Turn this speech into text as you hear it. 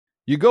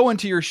You go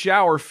into your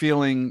shower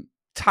feeling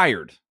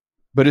tired,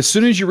 but as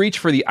soon as you reach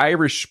for the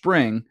Irish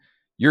Spring,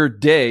 your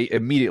day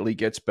immediately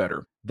gets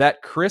better.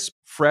 That crisp,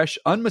 fresh,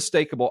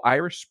 unmistakable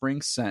Irish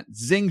Spring scent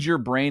zings your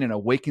brain and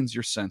awakens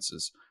your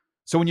senses.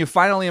 So when you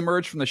finally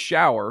emerge from the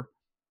shower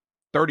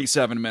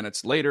 37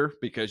 minutes later,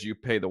 because you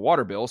pay the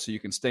water bill so you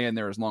can stay in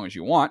there as long as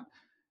you want,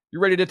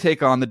 you're ready to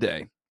take on the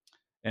day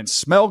and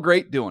smell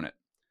great doing it.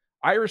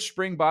 Irish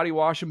Spring Body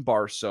Wash and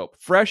Bar Soap.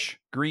 Fresh,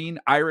 green,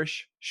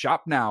 Irish.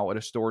 Shop now at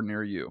a store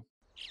near you.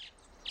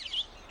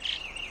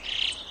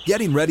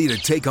 Getting ready to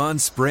take on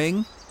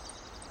spring?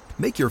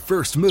 Make your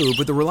first move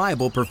with the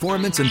reliable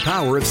performance and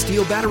power of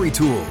Steel battery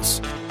tools.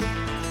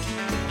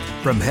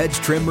 From hedge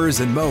trimmers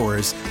and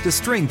mowers to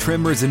string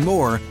trimmers and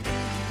more,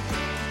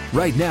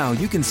 right now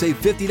you can save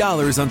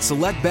 $50 on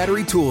select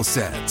battery tool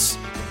sets.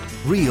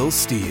 Real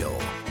Steel.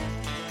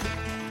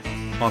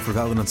 Offer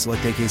valid on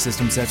select AK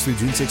system sets through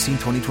June 16,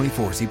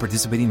 2024. See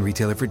participating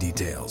retailer for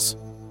details.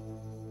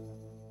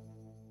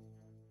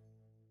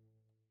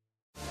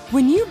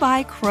 When you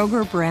buy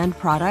Kroger brand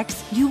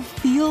products, you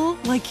feel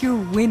like you're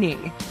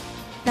winning.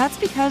 That's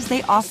because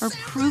they offer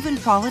proven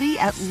quality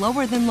at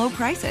lower than low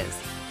prices.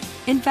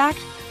 In fact,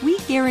 we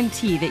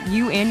guarantee that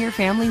you and your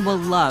family will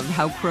love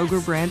how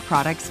Kroger brand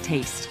products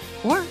taste,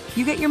 or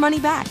you get your money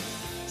back.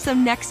 So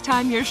next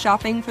time you're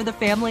shopping for the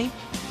family,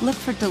 look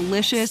for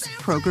delicious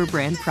Kroger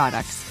brand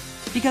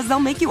products, because they'll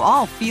make you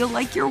all feel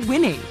like you're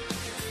winning.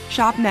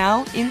 Shop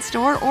now,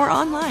 in-store, or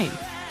online.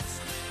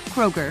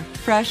 Kroger,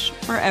 fresh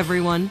for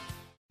everyone.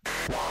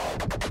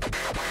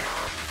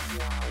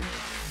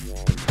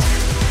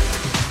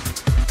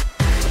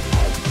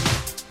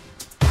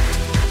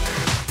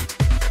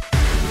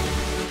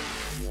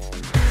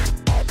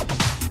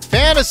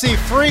 Fantasy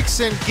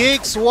freaks and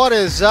geeks, what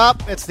is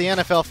up? It's the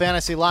NFL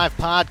Fantasy Live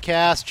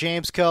podcast.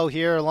 James Coe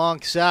here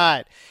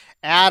alongside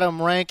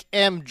Adam Rank,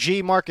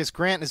 MG. Marcus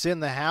Grant is in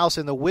the house,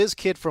 and the whiz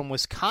kid from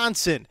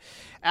Wisconsin,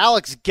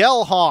 Alex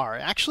Gelhar,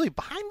 actually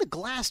behind the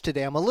glass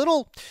today. I'm a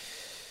little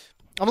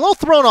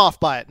thrown off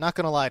by it, not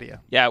going to lie to you.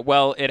 Yeah,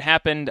 well, it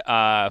happened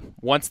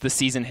once the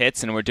season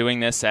hits, and we're doing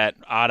this at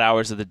odd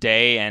hours of the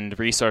day, and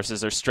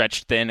resources are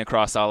stretched thin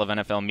across all of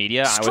NFL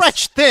media.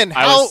 Stretched thin?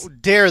 How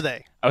dare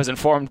they? I was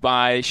informed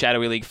by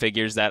Shadowy League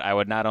figures that I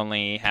would not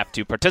only have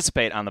to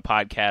participate on the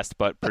podcast,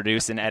 but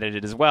produce and edit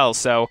it as well.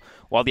 So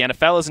while the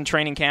NFL is in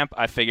training camp,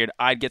 I figured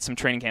I'd get some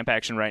training camp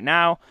action right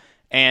now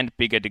and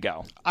be good to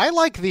go. I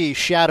like the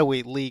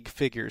Shadowy League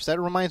figures. That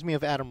reminds me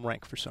of Adam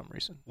Rank for some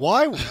reason.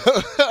 Why?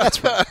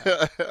 That's right.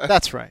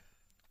 That's right.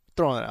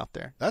 Throwing it out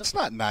there. That's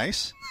not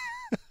nice.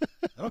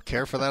 I don't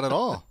care for that at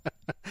all.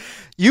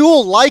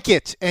 You'll like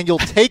it, and you'll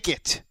take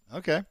it.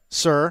 Okay.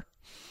 Sir.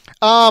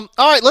 All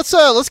right, let's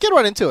get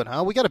right into it,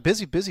 huh? We got a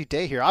busy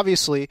day here.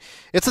 Obviously,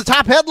 it's the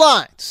top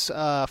headlines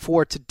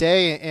for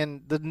today,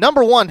 and the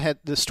number one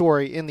the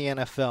story in the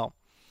NFL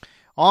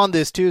on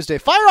this Tuesday.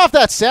 Fire off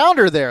that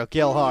sounder there,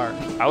 Gelhar.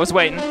 I was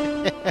waiting.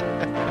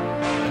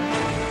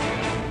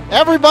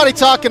 Everybody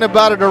talking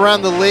about it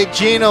around the league.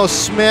 Geno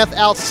Smith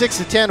out 6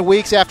 to 10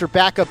 weeks after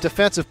backup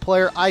defensive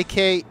player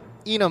Ike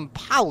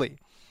Enemkpali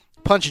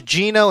punched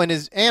Geno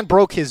and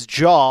broke his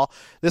jaw.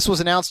 This was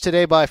announced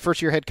today by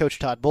first-year head coach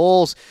Todd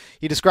Bowles.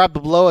 He described the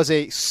blow as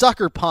a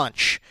sucker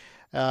punch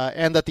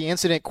and that the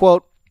incident,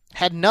 quote,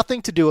 had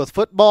nothing to do with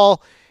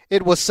football.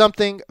 It was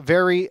something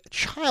very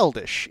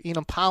childish.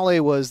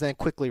 Enemkpali was then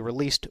quickly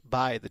released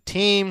by the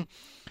team.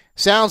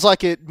 Sounds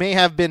like it may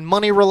have been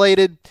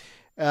money-related.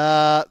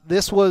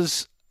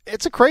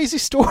 It's a crazy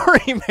story,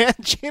 man.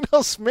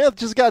 Geno Smith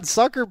just got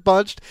sucker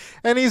punched,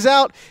 and he's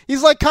out.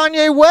 He's like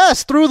Kanye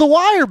West through the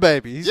wire,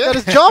 baby. He's got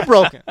his jaw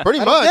broken. Pretty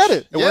much. I get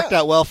it. It worked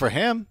out well for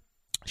him.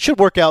 Should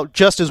work out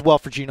just as well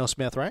for Geno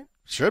Smith, right?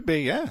 Should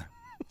be, yeah.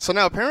 So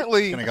now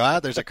apparently He's gonna go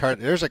out. There's a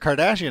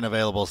Kardashian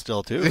available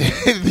still too.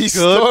 the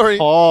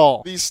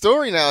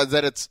story now is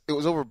that it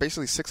was over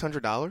basically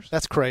 $600.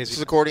 That's crazy. This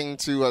is according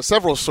to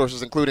several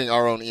sources, including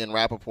our own Ian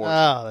Rappaport.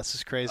 Oh, this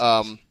is crazy.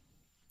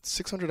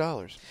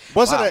 $600.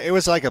 It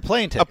was like a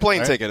plane ticket. A plane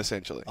right? ticket,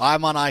 essentially.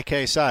 I'm on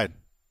IK's side.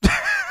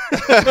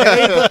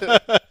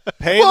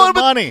 Pay the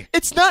money.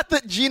 It's not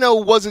that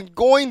Geno wasn't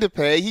going to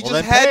pay. He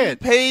just hadn't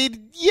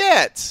paid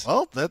yet.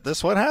 Well,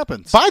 that's what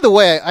happens. By the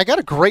way, I got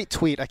a great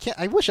tweet.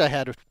 I wish I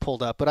had it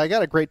pulled up, but I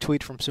got a great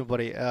tweet from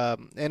somebody,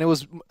 and it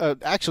was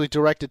actually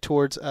directed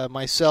towards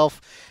myself,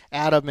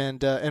 Adam,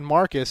 and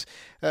Marcus.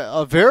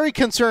 A very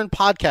concerned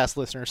podcast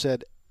listener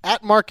said,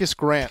 "At Marcus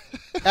Grant,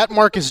 at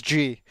Marcus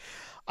G,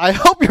 I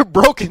hope your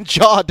broken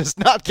jaw does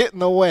not get in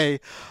the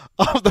way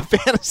of the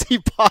fantasy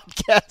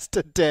podcast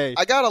today."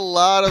 I got a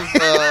lot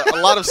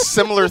of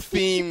similar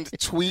themed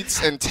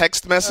tweets and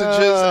text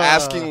messages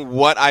asking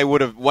what I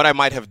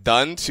might have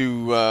done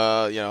to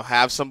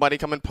have somebody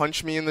come and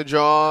punch me in the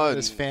jaw. It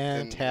was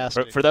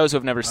fantastic. For those who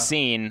have never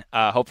seen,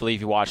 hopefully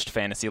if you watched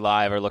Fantasy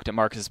Live or looked at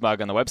Marcus's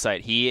mug on the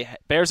website, he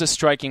bears a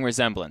striking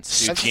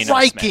resemblance to Geno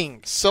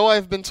Smith. So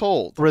I've been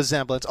told.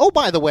 Resemblance. Oh,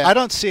 by the way, I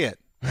don't see it.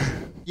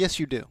 Yes,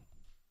 you do.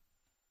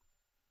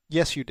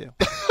 Yes, you do.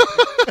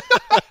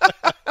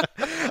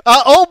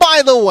 Oh,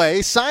 by the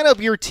way, sign up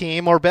your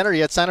team, or better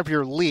yet, sign up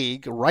your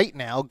league right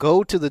now.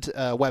 Go to the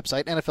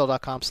website,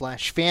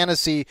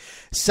 NFL.com/fantasy.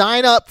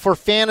 Sign up for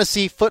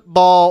fantasy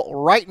football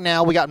right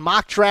now. We got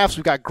mock drafts.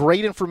 We got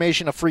great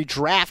information, a free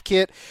draft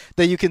kit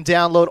that you can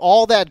download,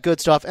 all that good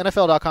stuff.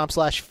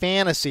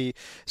 NFL.com/fantasy.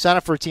 Sign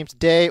up for a team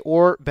today,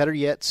 or better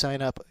yet,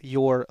 sign up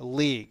your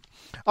league.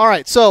 All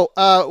right, so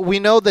we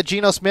know that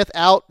Geno Smith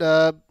out,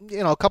 a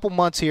couple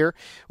months here.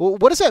 Well,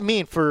 what does that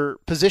mean for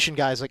position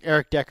guys like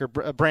Eric Decker,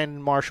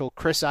 Brandon Marshall,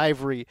 Chris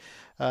Ivory,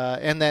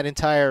 and that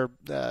entire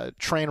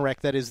train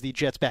wreck that is the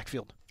Jets'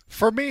 backfield?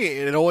 For me,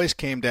 it always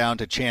came down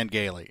to Chan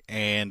Gailey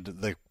and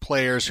the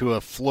players who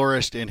have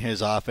flourished in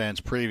his offense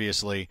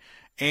previously.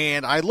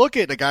 And I look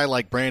at a guy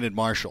like Brandon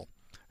Marshall,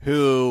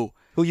 who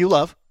you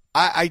love.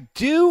 I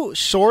do,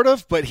 sort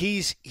of, but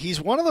he's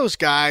one of those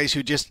guys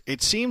who just,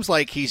 it seems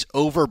like he's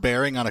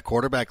overbearing on a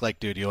quarterback. Like,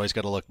 dude, you always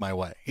got to look my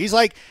way. He's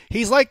like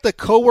the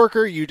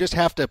coworker you just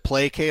have to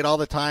placate all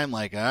the time.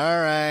 Like, all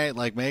right,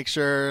 like I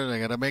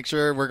got to make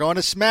sure we're going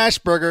to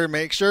Smashburger.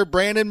 Make sure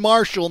Brandon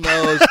Marshall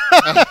knows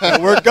that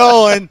we're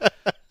going.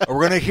 Or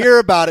we're going to hear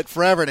about it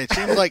forever. And it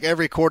seems like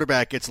every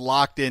quarterback gets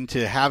locked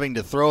into having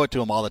to throw it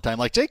to him all the time.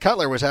 Like Jay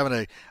Cutler was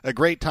having a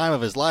great time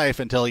of his life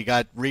until he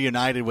got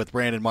reunited with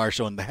Brandon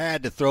Marshall and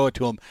had to throw it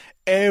to him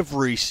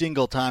every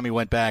single time he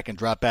went back and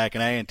dropped back.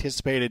 And I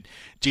anticipated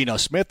Geno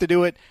Smith to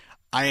do it.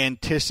 I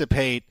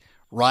anticipate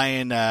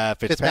Ryan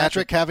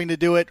Fitzpatrick having to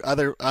do it,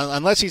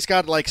 unless he's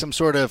got like some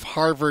sort of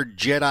Harvard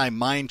Jedi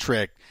mind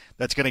trick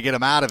that's going to get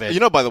him out of it. You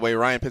know, by the way,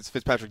 Ryan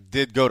Fitzpatrick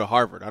did go to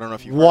Harvard. I don't know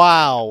if you heard.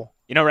 Wow.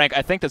 You know, Rank,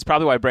 I think that's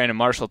probably why Brandon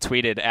Marshall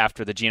tweeted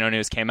after the Geno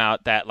news came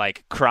out that,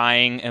 like,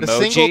 crying emoji.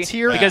 The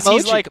single-tier because emoji?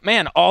 He's like,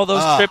 man, all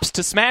those trips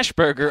to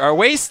Smashburger are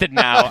wasted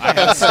now. I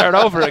have to start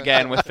over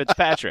again with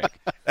Fitzpatrick.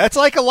 That's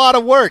like a lot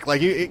of work.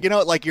 Like, you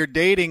know, like you're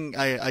dating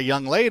a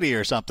young lady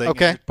or something.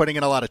 Okay. You're putting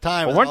in a lot of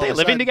time. Well, weren't they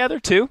living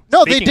together, too?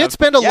 No, they did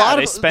spend a lot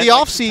of the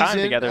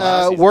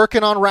offseason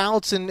working on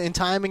routes and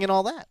timing and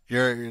all that.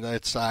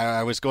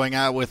 I was going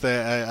out with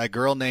a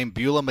girl named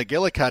Beulah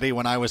McGillicuddy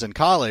when I was in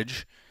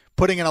college,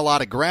 putting in a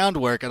lot of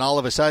groundwork, and all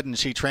of a sudden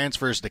she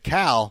transfers to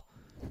Cal.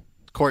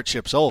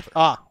 Courtship's over.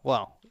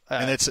 Well,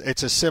 and it's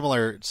a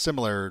similar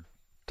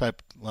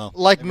type. Well,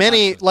 like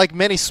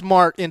many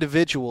smart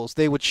individuals,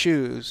 they would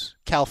choose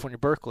California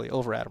Berkeley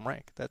over Adam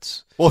Rank.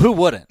 Who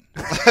wouldn't?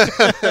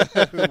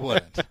 Who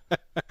wouldn't?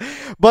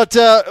 But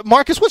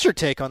Marcus, what's your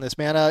take on this,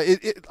 man?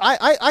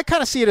 I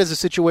kind of see it as a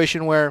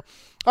situation where,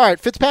 all right,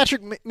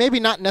 Fitzpatrick maybe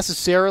not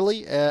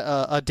necessarily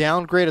a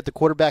downgrade at the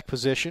quarterback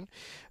position.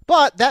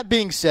 But that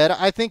being said,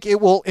 I think it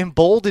will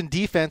embolden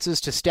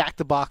defenses to stack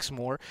the box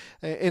more,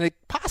 and it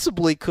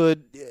possibly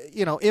could,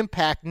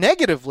 impact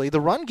negatively the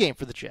run game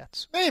for the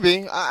Jets.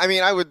 Maybe. I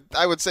mean, I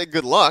would say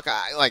good luck.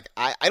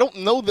 I don't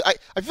know.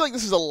 I feel like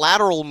this is a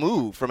lateral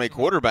move from a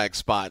quarterback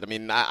spot. I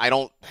mean, I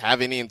don't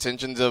have any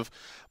intentions of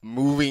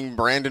moving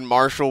Brandon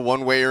Marshall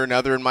one way or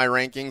another in my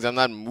rankings. I'm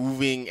not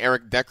moving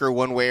Eric Decker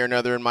one way or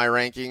another in my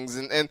rankings.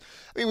 And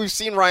I mean, we've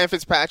seen Ryan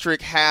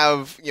Fitzpatrick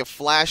have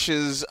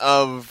flashes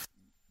of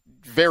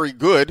very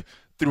good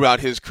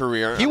throughout his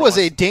career. He was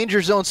a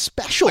danger zone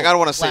special. I don't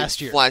want to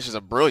say flashes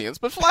of brilliance,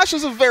 but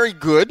flashes of very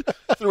good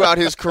throughout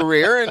his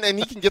career, and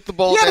he can get the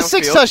ball downfield. He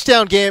had a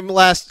 6-touchdown game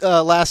last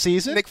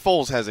season. Nick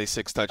Foles has a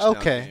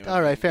 6-touchdown game.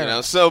 All right, fair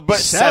enough. So, but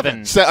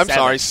seven. I'm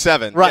sorry,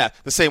 7. Right. Yeah,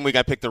 the same week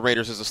I picked the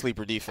Raiders as a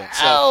sleeper defense.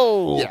 So,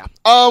 oh. Yeah.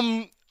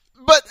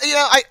 But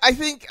I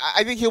think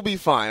he'll be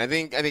fine. I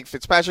think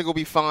Fitzpatrick will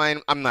be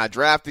fine. I'm not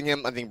drafting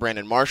him. I think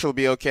Brandon Marshall will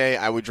be okay.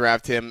 I would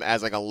draft him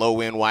as like a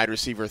low-end wide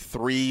receiver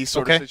 3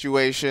 sort of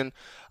situation.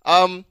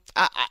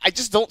 I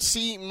just don't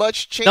see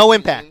much change. No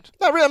impact.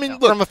 Not really. I mean,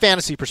 look, from a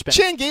fantasy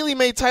perspective. Chan Gailey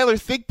made Tyler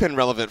Thigpen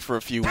relevant for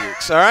a few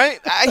weeks. All right,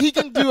 he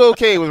can do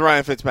okay with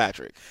Ryan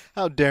Fitzpatrick.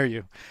 How dare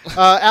you,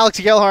 Alex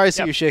Gelhar? I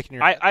see you shaking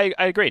your head. I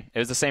agreed. It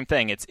was the same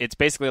thing. It's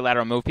basically a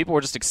lateral move. People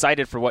were just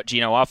excited for what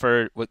Geno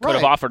could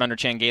have offered under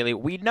Chan Gailey.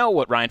 We know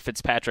what Ryan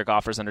Fitzpatrick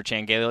offers under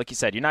Chan Gailey. Like you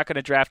said, you're not going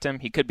to draft him.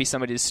 He could be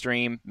somebody to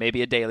stream,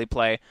 maybe a daily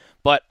play,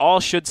 but all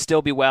should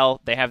still be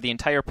well. They have the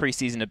entire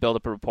preseason to build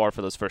up a rapport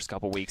for those first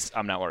couple weeks.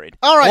 I'm not worried.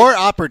 All right. More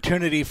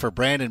opportunity for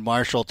Brandon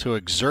Marshall to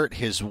exert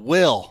his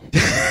will.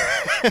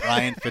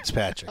 Ryan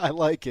Fitzpatrick. I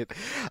like it.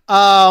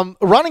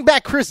 Running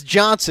back Chris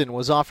Johnson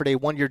was offered a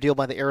 1-year deal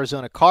by the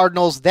Arizona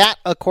Cardinals. That,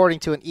 according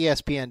to an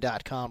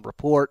ESPN.com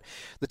report.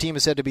 The team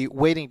is said to be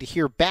waiting to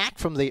hear back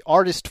from the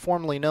artist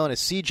formerly known as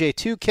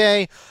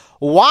CJ2K.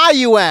 Why,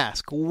 you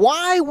ask?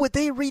 Why would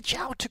they reach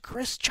out to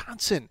Chris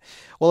Johnson?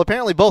 Well,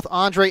 apparently both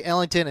Andre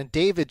Ellington and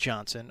David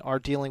Johnson are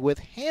dealing with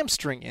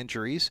hamstring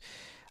injuries.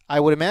 I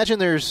would imagine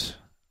this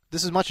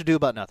is much ado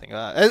about nothing,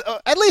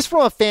 at least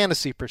from a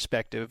fantasy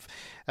perspective.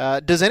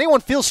 Does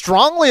anyone feel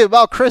strongly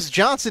about Chris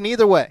Johnson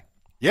either way?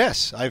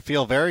 Yes, I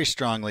feel very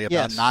strongly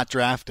about not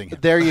drafting him.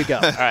 There you go.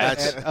 All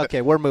right.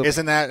 Okay, we're moving.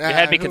 Isn't that? You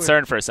had me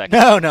concerned for a second.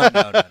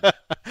 No.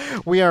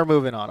 We are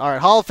moving on. All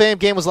right, Hall of Fame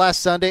game was last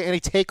Sunday.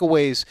 Any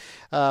takeaways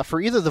for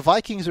either the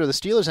Vikings or the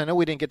Steelers? I know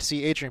we didn't get to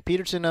see Adrian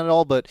Peterson at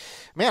all, but,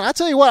 man, I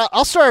tell you what,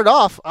 I'll start it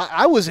off.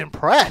 I was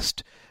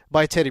impressed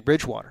by Teddy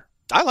Bridgewater.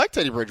 I like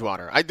Teddy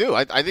Bridgewater. I do.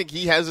 I think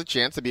he has a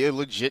chance to be a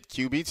legit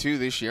QB2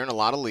 this year in a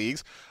lot of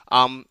leagues.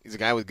 He's a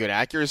guy with good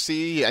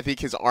accuracy. I think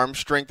his arm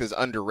strength is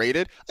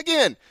underrated.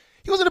 Again,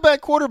 he wasn't a bad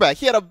quarterback.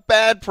 He had a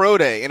bad pro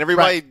day, and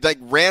everybody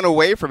ran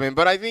away from him.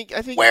 But I think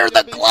where are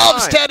the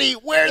gloves, fine. Teddy?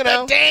 Where are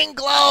the dang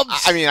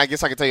gloves? I mean, I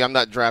guess I can tell you I'm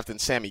not drafting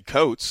Sammy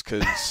Coates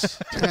because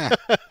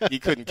he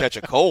couldn't catch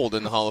a cold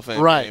in the Hall of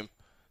Fame game.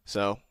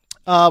 So,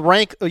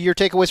 rank your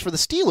takeaways for the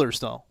Steelers,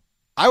 though.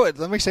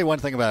 Let me say one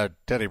thing about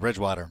Teddy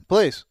Bridgewater.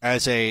 Please.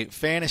 As a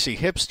fantasy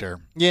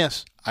hipster,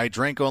 yes, I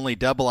drink only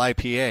double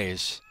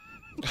IPAs.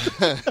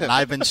 And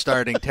I've been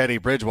starting Teddy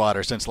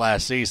Bridgewater since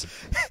last season.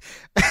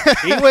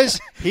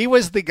 He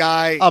was the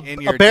guy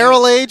in your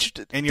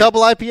barrel-aged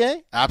double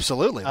IPA?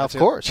 Absolutely. Of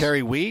course.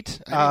 Cherry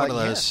wheat. One of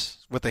those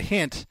with a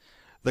hint.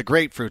 The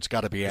grapefruit's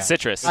got to be added.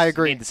 Citrus. I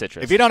agree. Need the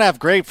citrus. If you don't have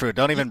grapefruit,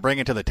 don't even bring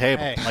it to the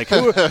table. Hey. Like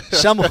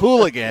some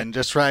hooligan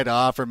just tried to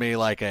offer me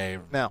like a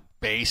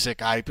basic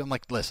IPA. I'm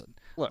like, listen,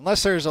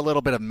 unless there's a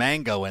little bit of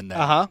mango in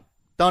there,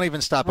 don't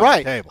even stop at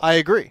the table. I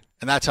agree.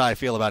 And that's how I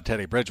feel about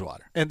Teddy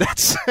Bridgewater. And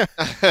that's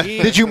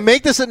did you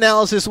make this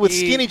analysis with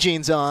skinny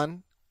jeans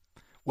on?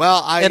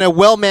 Well, and a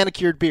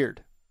well-manicured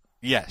beard.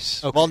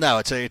 Yes. Okay. Well, no,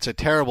 it's a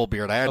terrible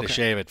beard. I had to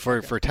shave it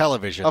for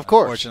television, of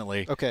course.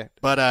 Unfortunately. Okay.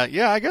 But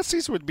I guess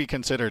these would be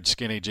considered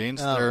skinny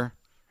jeans. They're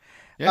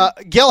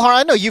Gelhar,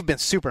 I know you've been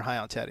super high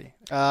on Teddy.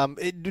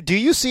 Do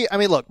you see? I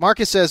mean, look,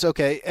 Marcus says,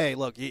 okay, hey,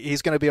 look,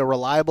 he's going to be a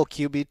reliable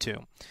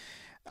QB2.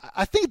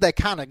 I think that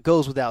kind of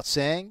goes without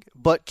saying,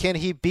 but can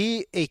he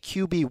be a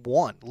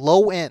QB1,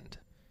 low end?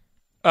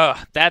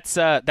 That's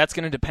going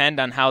to depend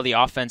on how the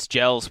offense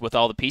gels with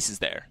all the pieces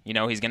there. You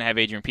know, he's going to have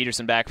Adrian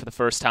Peterson back for the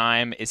first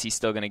time. Is he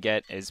still going to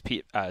get is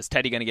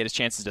Teddy going to get his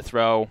chances to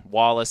throw?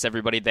 Wallace,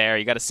 everybody there.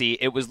 You got to see.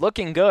 It was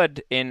looking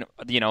good in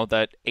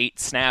the 8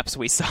 snaps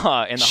we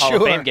saw in the Hall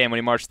of Fame game when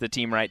he marched the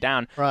team right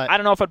down. Right. I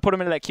don't know if I'd put him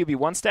into that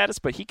QB1 status,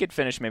 but he could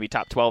finish maybe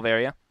top 12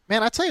 area.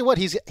 Man, I tell you what,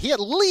 he at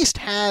least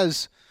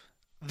has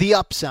the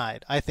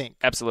upside, I think.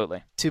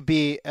 Absolutely. To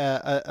be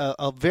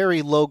a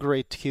very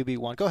low-grade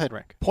QB1. Go ahead,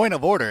 Rick. Point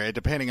of order,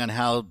 depending on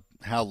how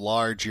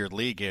large your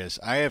league is.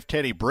 I have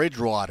Teddy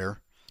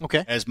Bridgewater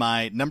as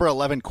my number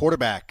 11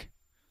 quarterback.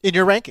 In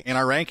your ranking? In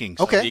our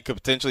rankings. Okay. He could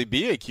potentially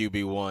be a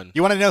QB1.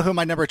 You want to know who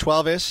my number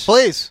 12 is?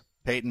 Please.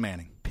 Peyton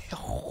Manning.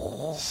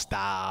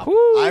 Stop.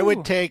 Woo. I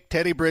would take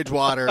Teddy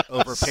Bridgewater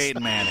over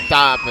Peyton Manning.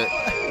 Stop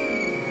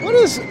it. What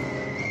is...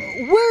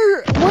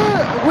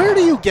 Where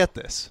do you get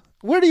this?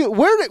 Where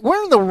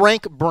in the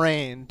rank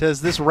brain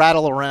does this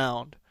rattle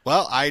around?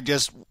 Well,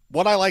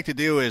 what I like to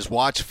do is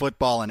watch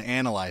football and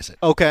analyze it.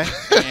 Okay.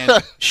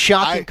 And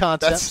shocking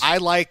concept. I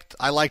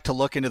like to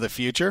look into the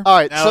future. All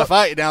right.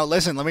 Now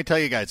listen, let me tell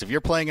you guys, if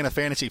you're playing in a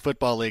fantasy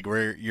football league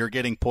where you're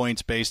getting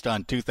points based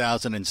on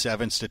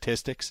 2007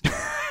 statistics,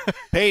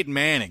 Peyton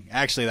Manning,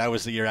 actually that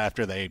was the year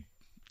after they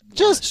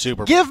just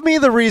Super Bowl. Give me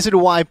the reason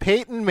why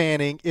Peyton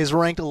Manning is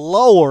ranked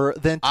lower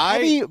than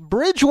Teddy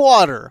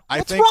Bridgewater.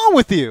 What's wrong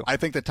with you? I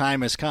think the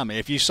time has come.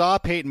 If you saw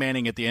Peyton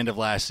Manning at the end of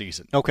last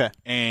season,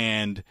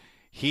 and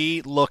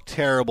he looked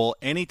terrible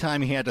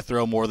anytime he had to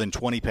throw more than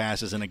 20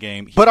 passes in a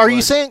game. But are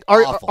you saying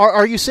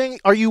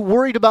are you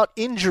worried about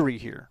injury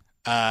here?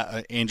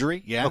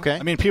 Injury, yeah. Okay.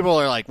 I mean, people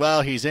are like,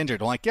 well, he's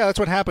injured. I'm like, yeah, that's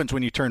what happens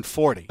when you turn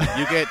 40.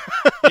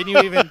 Didn't you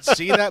even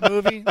see that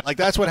movie? Like,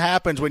 that's what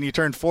happens when you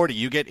turn 40.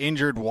 You get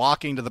injured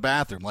walking to the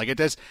bathroom. Like,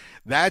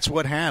 that's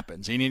what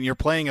happens. And you're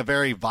playing a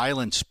very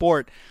violent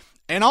sport.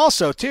 And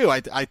also, too,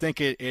 I think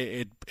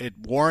it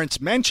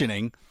warrants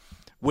mentioning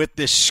with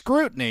this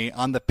scrutiny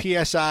on the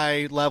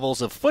PSI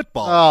levels of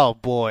football. Oh,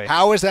 boy.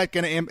 How is that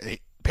going to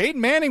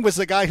Peyton Manning was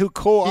the guy who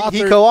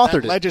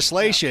co-authored that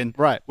legislation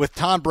with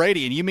Tom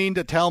Brady, and you mean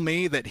to tell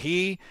me that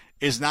he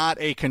is not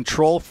a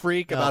control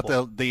freak about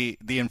the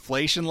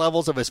inflation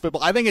levels of his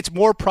football? I think it's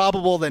more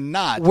probable than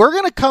not. We're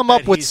going to come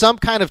up with some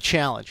kind of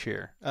challenge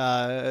here.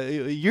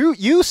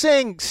 You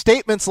saying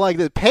statements like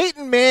that,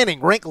 Peyton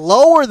Manning ranked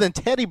lower than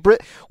Teddy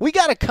Britt. We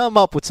got to come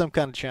up with some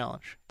kind of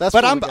challenge.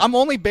 But I'm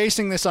only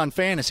basing this on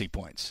fantasy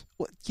points.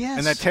 Well, yes.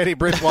 And that Teddy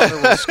Bridgewater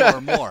will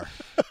score more.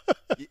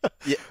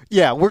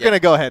 Yeah, we're going to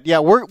go ahead. Yeah,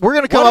 we're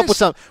going to come up with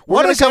some.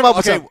 We're going to come up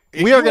with some.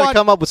 We are going to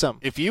come up with some.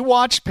 If you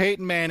watched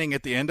Peyton Manning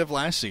at the end of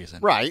last season,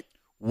 right?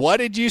 What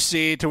did you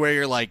see to where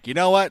you're like, you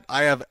know what?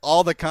 I have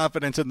all the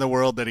confidence in the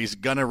world that he's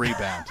going to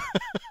rebound.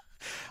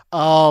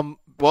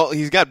 Well,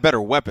 he's got better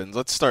weapons.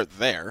 Let's start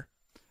there.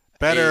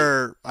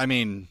 Better, I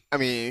mean,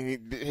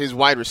 his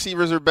wide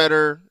receivers are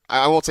better.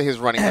 I won't say his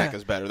running back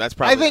is better. That's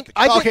probably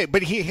okay.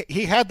 But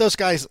he had those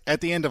guys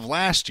at the end of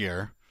last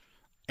year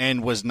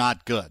and was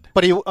not good.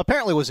 But he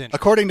apparently was injured.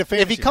 According to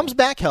fantasy. If he comes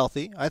back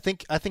healthy, I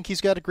think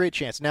he's got a great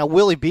chance. Now,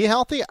 will he be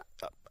healthy?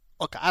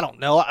 Look, I don't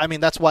know. I mean,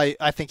 that's why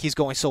I think he's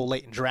going so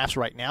late in drafts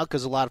right now,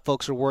 because a lot of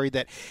folks are worried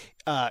that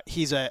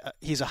he's a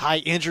high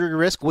injury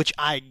risk, which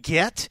I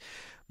get.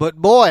 But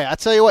boy, I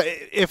tell you what,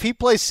 if he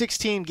plays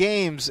 16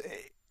 games,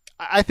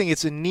 I think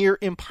it's a near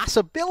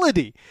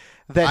impossibility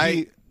that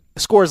he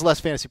scores less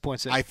fantasy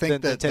points than I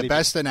think than that the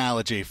best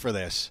analogy for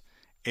this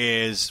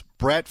is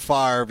Brett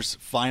Favre's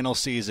final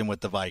season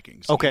with the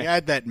Vikings. Okay. He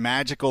had that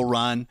magical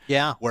run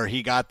where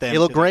he got them to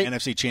the great.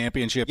 NFC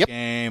Championship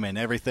game and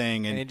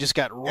everything. And he just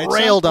got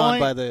railed on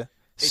by the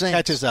Saints. It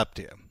catches up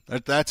to him.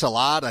 That's a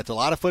lot. That's a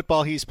lot of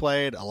football he's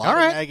played. A lot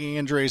of nagging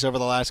injuries over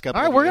the last couple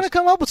of years. All right, we're going to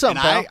come up with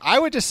something, pal. I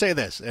would just say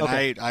this, and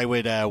I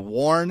would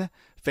warn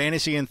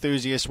fantasy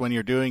enthusiasts when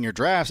you're doing your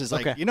drafts is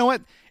like, you know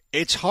what?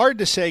 It's hard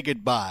to say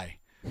goodbye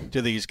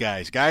to these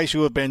guys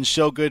who have been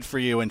so good for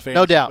you in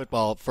fantasy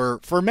football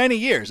for many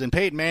years. And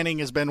Peyton Manning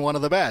has been one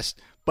of the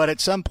best. But at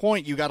some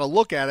point, you got to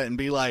look at it and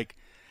be like,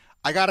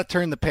 I got to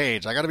turn the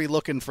page. I got to be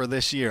looking for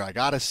this year. I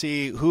got to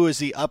see who is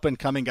the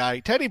up-and-coming guy.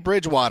 Teddy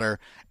Bridgewater,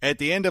 at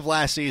the end of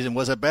last season,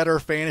 was a better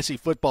fantasy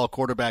football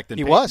quarterback than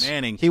Peyton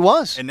Manning. He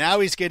was. And now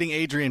he's getting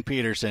Adrian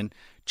Peterson.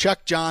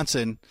 Chuck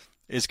Johnson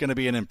is going to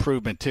be an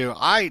improvement, too.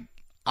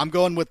 I'm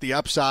going with the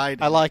upside.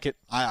 I like it.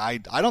 I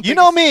don't. You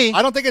know me.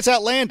 I don't think it's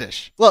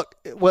outlandish. Look,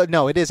 well,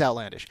 no, it is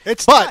outlandish.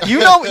 But you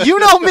know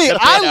me.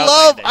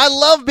 I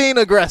love being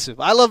aggressive.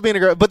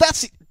 But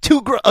that's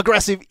too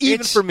aggressive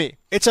even for me.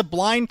 It's a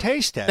blind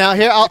taste test. Now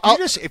here,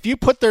 if you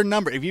put the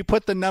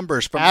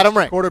numbers from Adam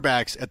Rank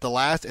quarterbacks at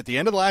the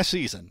end of the last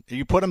season,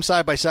 you put them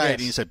side by side,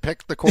 and you said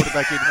pick the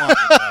quarterback you'd want.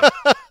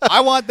 Like,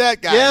 I want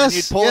that guy. Yes, and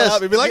you'd pull it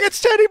up and be like, it's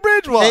Teddy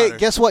Bridgewater. Hey,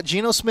 guess what?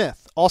 Geno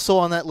Smith also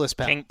on that list,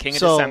 pal. King of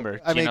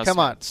December. I mean, come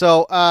on.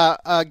 So,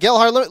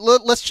 Gelhard,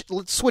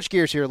 let's switch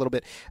gears here a little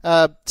bit.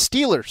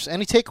 Steelers.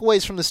 Any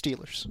takeaways from the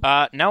Steelers?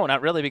 No,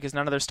 not really, because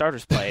none of their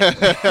starters played.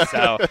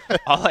 So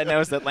all I know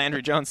is that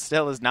Landry Jones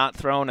still has not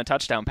thrown a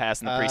touchdown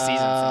pass in the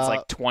preseason since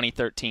like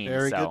 2013.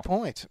 Very good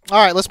point. All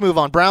right, let's move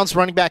on. Browns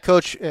running back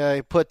coach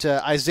put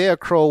Isaiah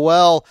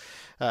Crowell,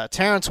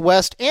 Terrence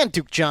West, and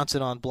Duke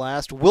Johnson on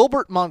blast.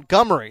 Wilbert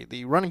Montgomery,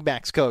 the running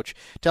backs coach,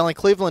 telling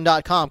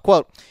Cleveland.com,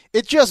 quote,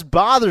 "It just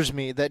bothers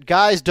me that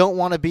guys don't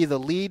want to be the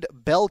lead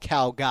bell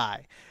cow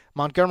guy."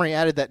 Montgomery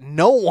added that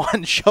no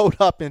one showed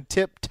up in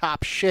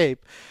tip-top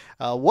shape.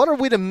 What are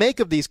we to make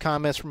of these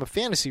comments from a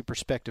fantasy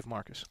perspective,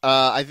 Marcus?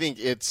 I think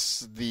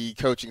it's the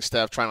coaching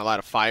staff trying to light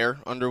a fire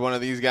under one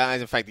of these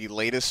guys. In fact, the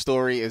latest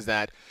story is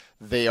that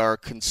they are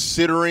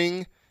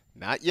considering,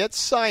 not yet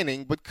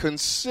signing, but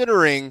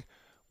considering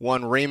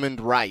one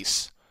Raymond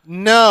Rice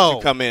to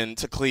come in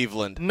to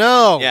Cleveland.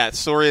 Yeah,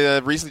 story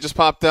that recently just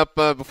popped up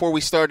before we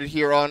started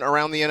here on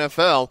Around the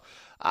NFL.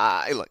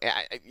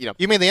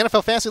 You mean the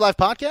NFL Fantasy Live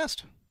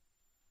podcast?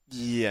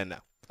 Yeah, no.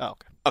 Oh,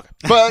 okay. Okay.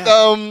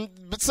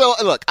 But so,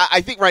 look,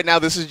 I think right now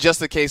this is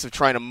just a case of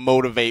trying to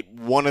motivate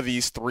one of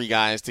these three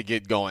guys to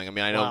get going. I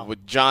mean, I know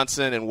with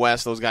Johnson and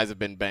West, those guys have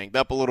been banged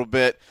up a little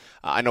bit.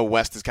 I know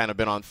West has kind of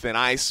been on thin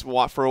ice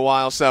for a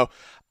while, so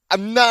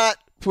I'm not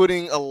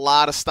putting a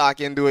lot of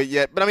stock into it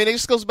yet. But, I mean, it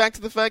just goes back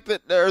to the fact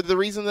that, or the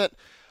reason that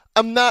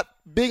I'm not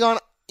big on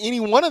any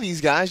one of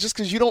these guys just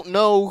because you don't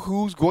know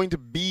who's going to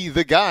be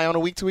the guy on a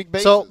week-to-week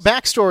basis. So,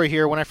 backstory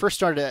here, when I first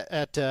started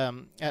at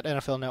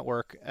NFL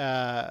Network,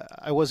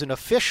 I wasn't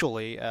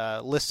officially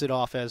listed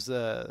off as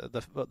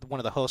the one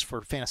of the hosts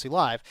for Fantasy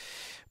Live.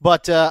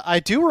 But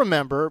I do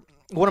remember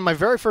one of my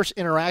very first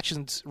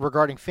interactions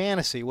regarding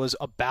fantasy was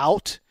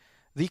about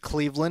the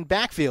Cleveland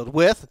backfield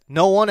with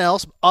no one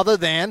else other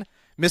than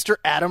Mr.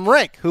 Adam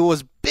Rank, who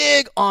was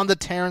big on the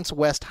Terrence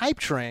West hype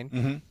train.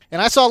 Mm-hmm.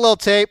 And I saw a little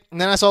tape, and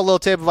then I saw a little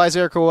tape of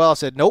Isaiah Crowell. I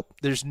said, nope,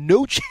 there's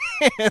no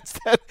chance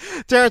that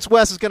Terrence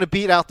West is going to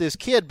beat out this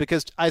kid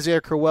because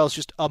Isaiah Crowell is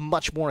just a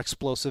much more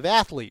explosive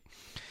athlete.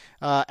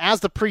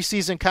 As the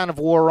preseason kind of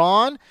wore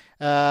on,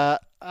 and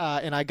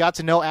I got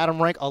to know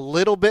Adam Rank a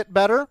little bit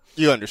better.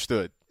 You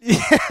understood.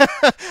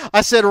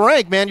 I said,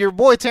 Rank, man, your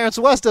boy Terrence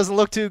West doesn't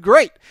look too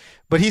great,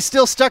 but he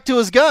still stuck to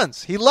his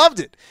guns. He loved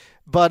it.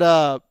 But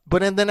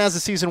then as the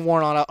season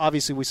wore on,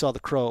 obviously we saw the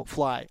crow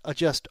fly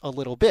just a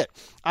little bit.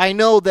 I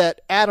know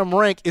that Adam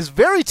Rank is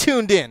very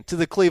tuned in to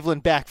the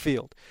Cleveland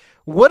backfield.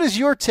 What is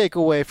your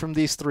takeaway from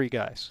these three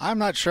guys? I'm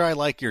not sure I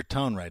like your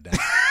tone right now.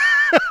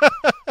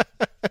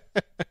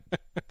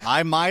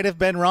 I might have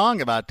been wrong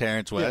about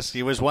Terrence West. Yes.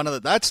 He was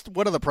that's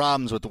one of the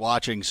problems with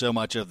watching so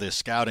much of this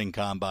scouting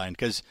combine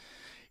because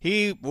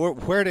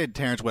where did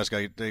Terrence West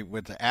go?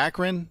 With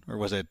Akron or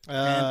was it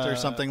Kent or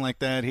something like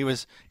that?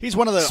 He's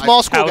one of the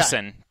small school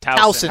Towson.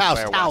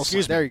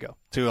 Towson. There you go.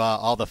 To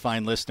all the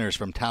fine listeners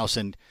from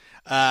Towson,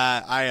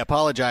 I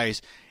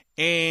apologize.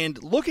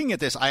 And looking at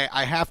this,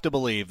 I have to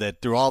believe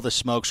that through all the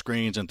smoke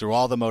screens and through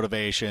all the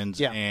motivations,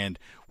 and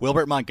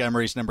Wilbert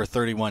Montgomery's number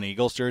 31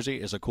 Eagles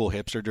jersey is a cool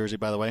hipster jersey,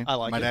 by the way. I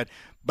like it. Dad.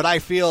 But I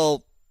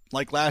feel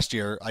like last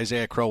year,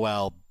 Isaiah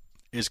Crowell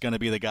is going to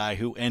be the guy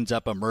who ends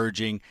up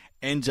emerging,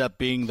 ends up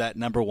being that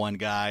number one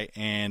guy,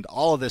 and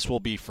all of this will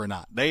be for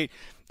naught.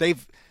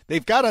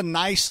 They've got a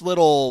nice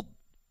little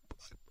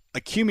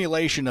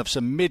accumulation of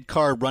some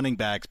mid-card running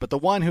backs, but the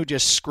one who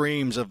just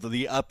screams of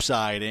the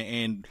upside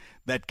and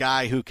that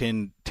guy who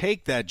can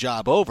take that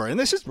job over. And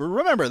this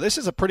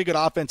is a pretty good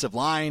offensive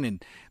line,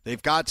 and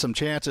they've got some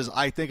chances.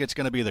 I think it's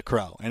going to be the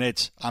Crow,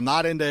 and I'm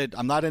not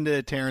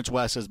into Terrence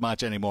West as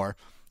much anymore.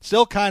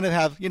 Still kind of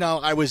have,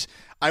 I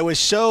was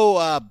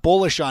so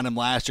bullish on him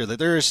last year that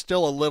there is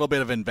still a little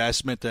bit of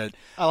investment that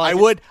I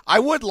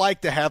would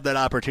like to have that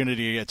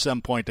opportunity at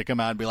some point to come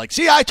out and be like,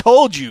 see, I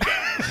told you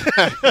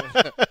guys.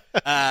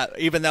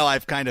 Even though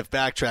I've kind of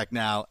backtracked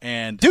now.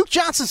 And Duke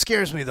Johnson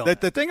scares me, though.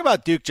 The thing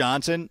about Duke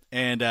Johnson,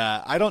 and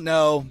I don't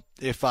know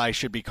if I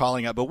should be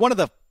calling out, but one of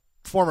the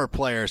former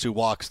players who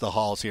walks the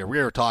halls here,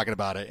 we were talking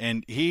about it,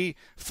 and he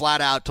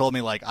flat out told me,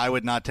 like, I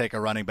would not take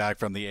a running back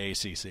from the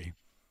ACC.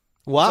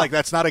 Wow. Like,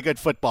 that's not a good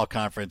football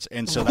conference,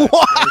 and so that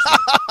scares me.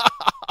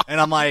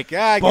 And I'm like,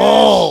 yeah, I guess.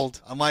 Bold.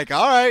 I'm like,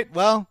 all right,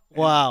 well.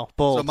 Wow,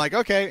 bold. So I'm like,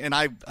 okay, and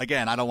I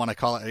don't want to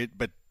call it,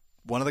 but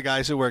one of the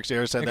guys who works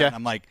here said that, and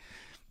I'm like,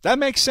 that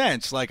makes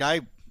sense. Like,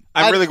 I'm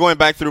really going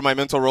back through my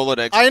mental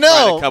Rolodex. I know,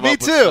 trying to come me up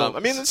with too. some.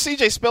 I mean,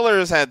 C.J. Spiller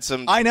has had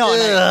some. I know.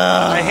 And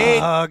I hate.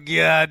 Oh,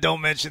 yeah,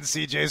 don't mention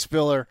C.J.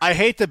 Spiller. I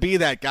hate to be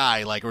that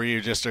guy, like, where you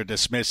just are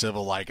dismissive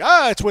of, like,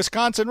 it's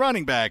Wisconsin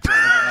running backs or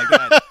anything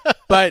like that.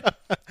 But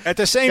at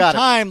the same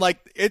time, like,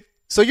 it.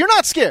 So you're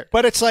not scared.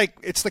 But it's like,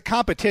 it's the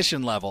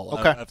competition level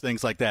of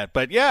things like that.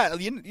 But, yeah,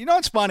 you know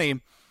what's funny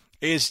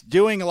is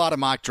doing a lot of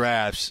mock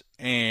drafts.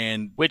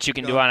 And which you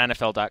can do on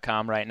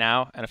NFL.com right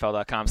now,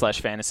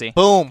 NFL.com/fantasy.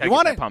 Boom. You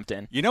want it pumped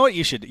in. You know what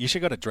you should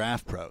go to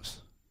Draft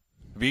Pros.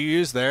 Have you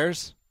used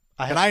theirs?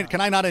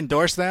 Can I not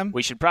endorse them?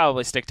 We should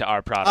probably stick to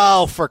our product.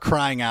 Oh, for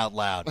crying out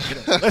loud.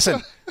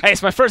 Listen. Hey,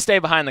 it's my first day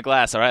behind the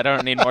glass, all right? I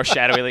don't need more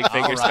Shadowy League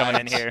figures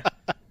coming in here.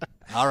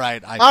 All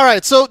right. All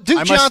right. So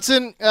Duke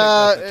Johnson,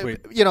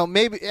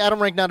 maybe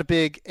Adam Rank, not a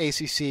big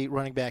ACC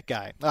running back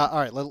guy. All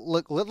right.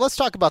 Let's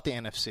talk about the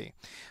NFC.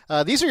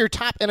 These are your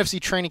top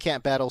NFC training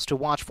camp battles to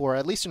watch for,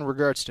 at least in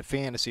regards to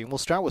fantasy. And we'll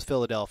start with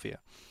Philadelphia.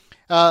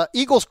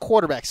 Eagles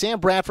quarterback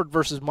Sam Bradford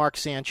versus Mark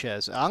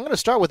Sanchez. I'm going to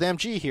start with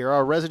MG here,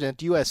 our resident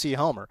USC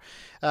homer.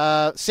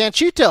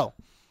 Sanchito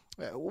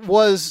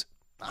was,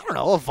 I don't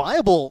know, a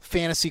viable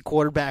fantasy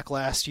quarterback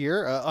last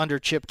year under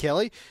Chip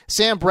Kelly.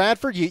 Sam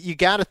Bradford, you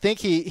got to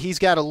think he's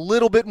got a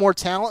little bit more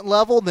talent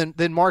level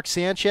than Mark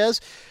Sanchez.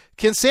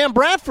 Can Sam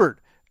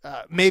Bradford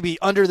maybe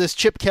under this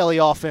Chip Kelly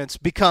offense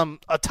become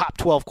a top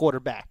 12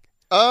 quarterback?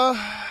 Yeah.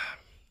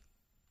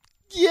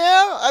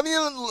 I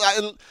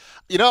mean,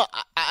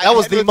 that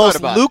was the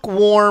most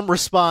lukewarm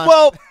response.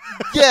 Well,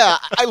 yeah.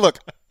 I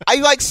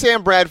like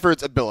Sam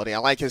Bradford's ability. I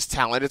like his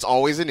talent. It's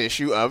always an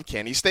issue of,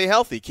 can he stay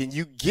healthy? Can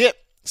you get,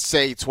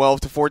 say, 12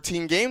 to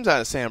 14 games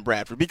out of Sam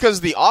Bradford? Because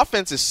the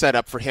offense is set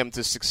up for him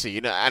to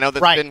succeed. I know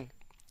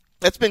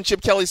that's been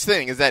Chip Kelly's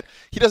thing, is that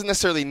he doesn't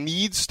necessarily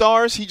need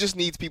stars. He just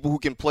needs people who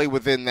can play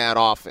within that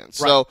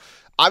offense. Right. So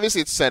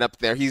obviously it's set up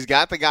there. He's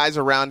got the guys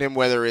around him,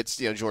 whether it's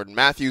Jordan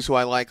Matthews, who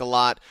I like a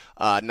lot,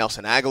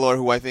 Nelson Aguilar,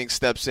 who I think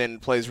steps in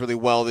and plays really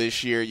well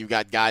this year. You've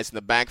got guys in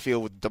the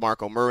backfield with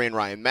DeMarco Murray and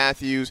Ryan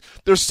Matthews.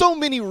 There's so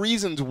many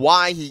reasons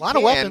why he can. A lot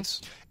of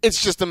weapons.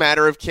 It's just a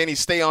matter of, can he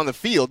stay on the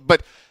field?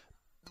 But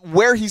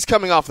where he's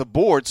coming off the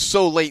board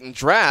so late in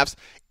drafts,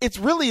 it's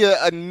really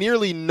a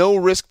nearly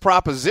no-risk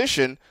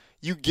proposition.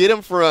 You get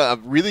him for a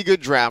really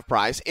good draft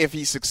price. If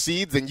he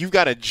succeeds, then you've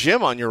got a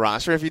gem on your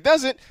roster. If he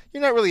doesn't,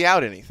 you're not really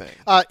out anything.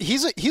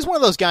 He's one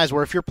of those guys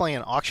where if you're playing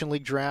an auction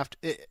league draft,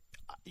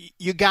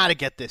 you got to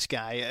get this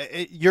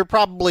guy. You're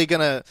probably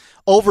going to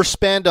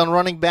overspend on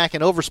running back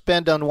and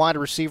overspend on wide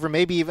receiver,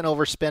 maybe even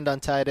overspend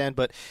on tight end.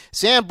 But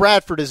Sam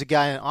Bradford is a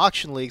guy in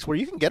auction leagues where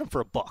you can get him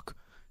for $1.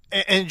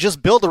 And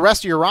just build the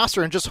rest of your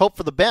roster and just hope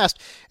for the best.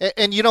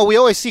 And we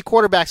always see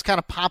quarterbacks kind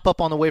of pop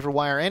up on the waiver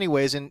wire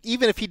anyways. And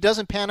even if he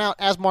doesn't pan out,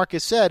 as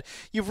Marcus said,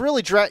 you've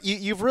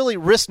really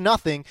risked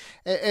nothing.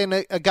 And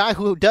a guy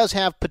who does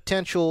have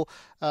potential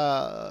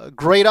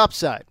great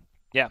upside.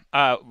 Yeah.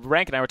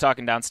 Rank and I were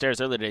talking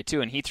downstairs earlier today, too,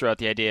 and he threw out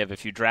the idea of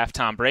if you draft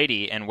Tom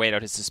Brady and wait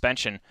out his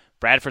suspension,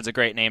 Bradford's a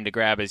great name to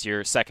grab as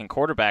your second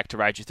quarterback to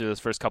ride you through those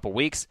first couple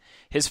weeks.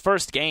 His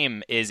first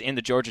game is in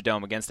the Georgia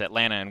Dome against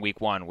Atlanta in Week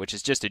 1, which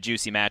is just a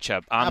juicy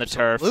matchup on the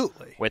turf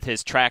with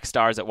his track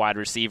stars at wide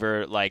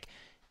receiver. Like,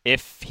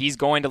 if he's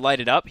going to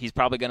light it up, he's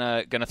probably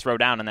gonna throw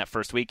down in that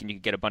first week, and you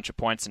can get a bunch of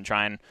points and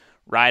try and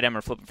ride him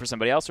or flip him for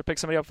somebody else or pick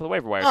somebody up for the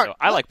waiver wire. So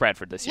I like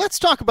Bradford this year. Let's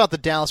talk about the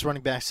Dallas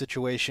running back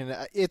situation.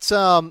 It's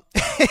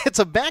it's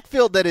a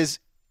backfield that is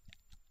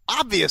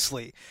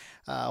obviously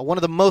one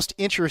of the most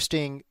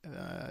interesting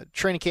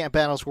training camp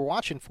battles we're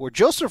watching for.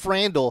 Joseph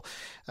Randle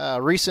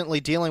recently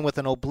dealing with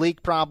an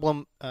oblique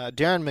problem.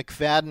 Darren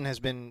McFadden has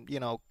been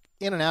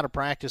in and out of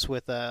practice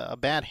with a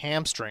bad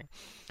hamstring.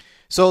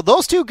 So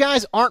those two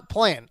guys aren't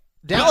playing.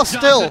 Dallas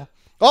still.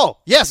 Oh,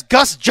 yes,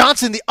 Gus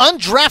Johnson, the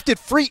undrafted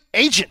free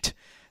agent,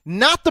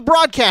 not the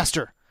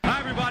broadcaster. Hi,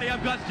 everybody,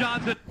 I'm Gus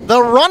Johnson.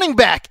 The running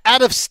back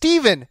out of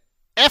Stephen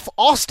F.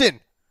 Austin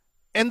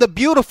and the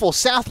beautiful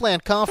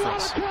Southland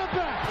Conference.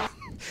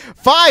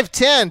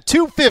 5'10",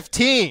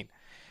 215.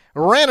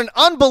 Ran an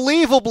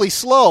unbelievably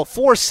slow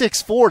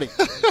 4.6 40.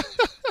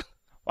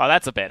 Wow,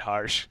 that's a bit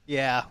harsh.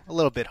 Yeah, a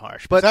little bit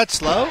harsh. But that's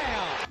slow?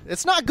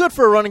 It's not good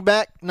for a running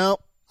back. No.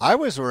 I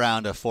was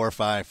around a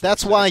 4.5.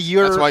 That's why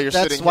you're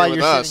sitting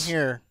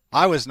here.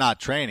 I was not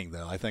training,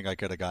 though. I think I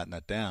could have gotten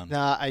that down.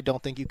 Nah, I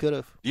don't think you could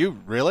have. You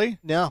really?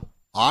 No.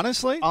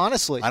 Honestly?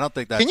 Honestly. I don't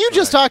think that's Can you correct.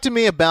 just talk to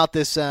me about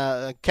this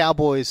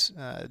Cowboys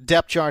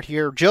depth chart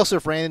here?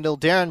 Joseph Randle,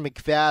 Darren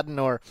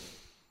McFadden, or,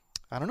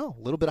 I don't know,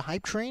 a little bit of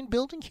hype train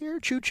building here?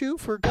 Choo-choo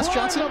for Gus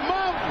Johnson?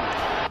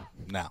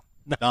 No.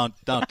 Don't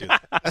do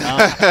that.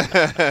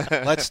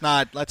 Let's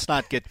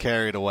not get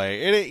carried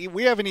away.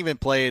 We haven't even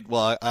played,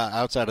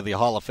 outside of the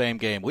Hall of Fame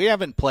game, we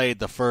haven't played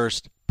the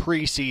first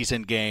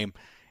preseason game,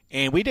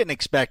 and we didn't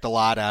expect a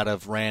lot out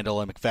of Randle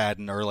and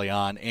McFadden early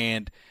on.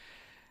 And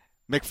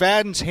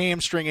McFadden's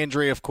hamstring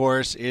injury, of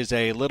course, is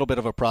a little bit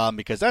of a problem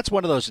because that's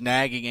one of those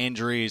nagging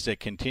injuries that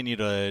continue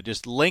to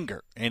just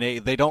linger, and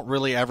they don't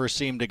really ever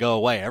seem to go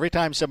away. Every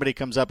time somebody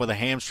comes up with a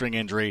hamstring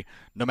injury,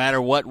 no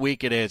matter what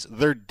week it is,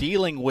 they're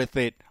dealing with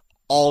it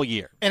all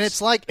year. And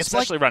it's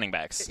especially running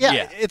backs.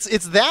 Yeah.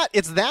 It's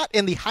that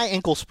and the high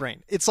ankle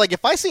sprain. It's like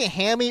if I see a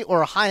hammy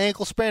or a high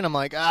ankle sprain, I'm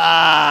like,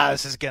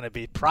 this is going to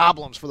be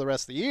problems for the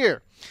rest of the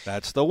year.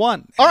 That's the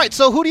one. All right,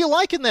 so who do you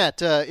like in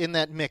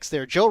that mix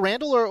there, Joe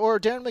Randle or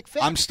Darren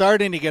McFadden? I'm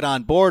starting to get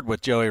on board with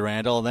Joey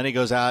Randle, and then he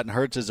goes out and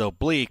hurts his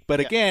oblique. But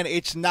again,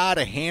 it's not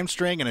a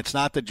hamstring, and it's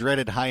not the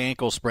dreaded high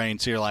ankle sprain.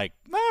 So you're like,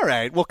 all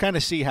right, we'll kind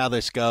of see how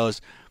this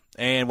goes.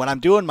 And when I'm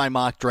doing my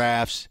mock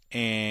drafts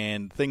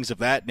and things of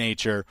that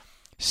nature,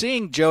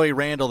 seeing Joey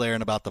Randle there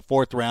in about the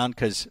fourth round,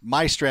 because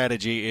my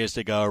strategy is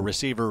to go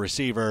receiver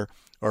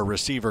or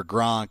receiver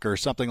Gronk or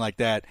something like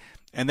that,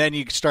 and then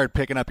you start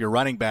picking up your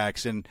running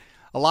backs. And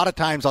a lot of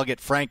times I'll get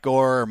Frank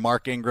Gore or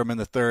Mark Ingram in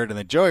the third, and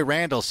then Joey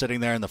Randle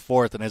sitting there in the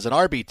fourth. And as an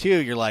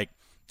RB2, you're like,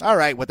 all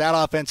right, with that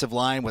offensive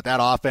line, with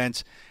that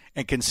offense,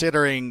 and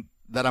considering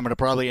that I'm going to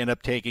probably end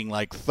up taking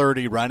like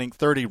 30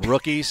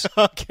 rookies.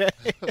 Okay.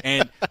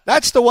 And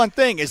that's the one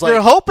thing is like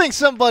you're hoping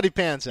somebody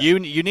pans out. You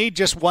need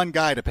just one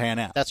guy to pan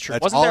out. That's true.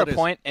 Wasn't there a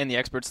point in the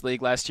Experts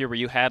League last year where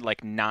you had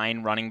like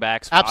 9 running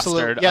backs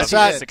Absolutely. rostered Yes,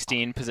 of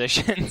 16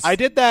 positions? I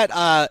did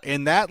that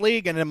in that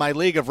league and in my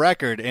league of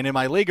record. And in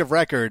my league of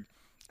record,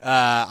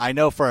 I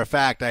know for a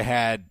fact I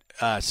had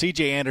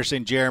C.J.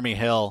 Anderson, Jeremy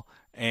Hill,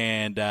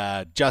 and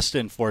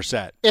Justin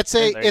Forsett. It's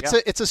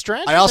a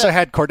strategy. I also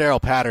had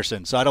Cordero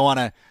Patterson, so I don't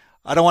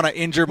want to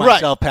injure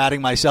myself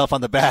patting myself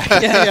on the back.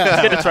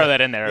 Yeah. Good to throw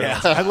that in there.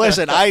 Yeah.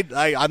 Listen,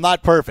 I'm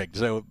not perfect.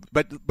 So,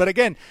 but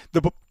again,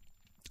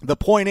 the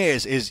point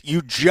is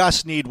you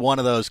just need one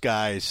of those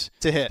guys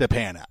to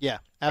pan out. Yeah,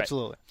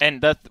 absolutely.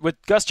 Right. And with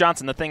Gus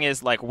Johnson, the thing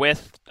is, like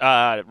with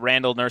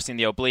Randle nursing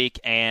the oblique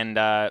and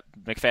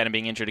McFadden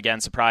being injured again,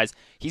 surprise,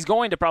 he's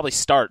going to probably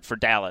start for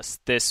Dallas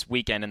this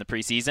weekend in the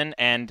preseason.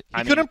 And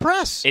he could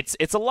impress.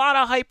 It's a lot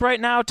of hype right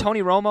now.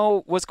 Tony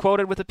Romo was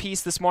quoted with a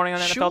piece this morning on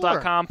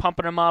NFL.com,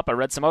 pumping him up. I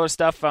read some other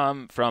stuff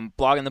from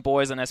Blogging the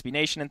Boys on SB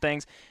Nation and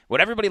things.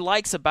 What everybody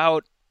likes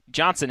about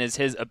Johnson is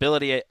his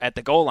ability at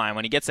the goal line.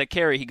 When he gets that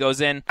carry, he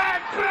goes in.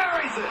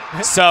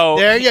 So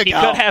there you he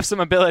go. could have some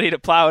ability to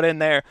plow it in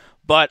there.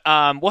 But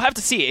we'll have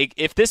to see.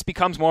 If this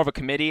becomes more of a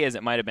committee, as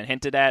it might have been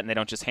hinted at, and they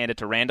don't just hand it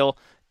to Randle,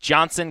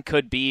 Johnson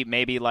could be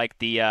maybe like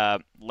the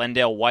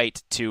Lendale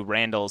White to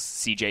Randle's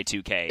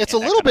CJ2K. It's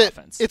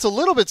a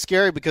little bit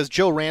scary because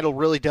Joe Randle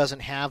really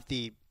doesn't have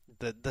the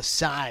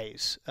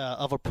size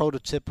of a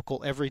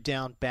prototypical every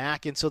down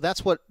back, and so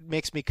that's what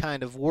makes me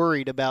kind of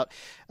worried about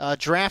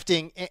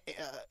drafting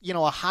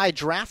a high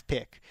draft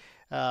pick.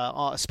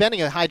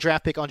 Spending a high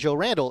draft pick on Joe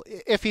Randle.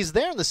 If he's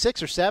there in the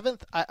 6th or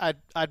 7th,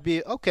 I'd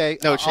be okay.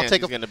 No I'll chance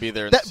take he's going to be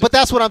there. But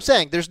that's what I'm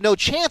saying. There's no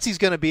chance he's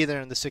going to be there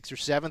in the 6th or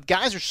 7th.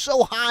 Guys are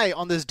so high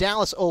on this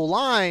Dallas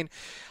O-line.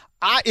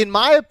 In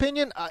my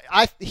opinion,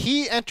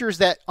 he enters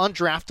that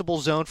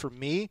undraftable zone for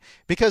me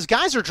because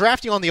guys are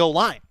drafting on the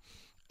O-line.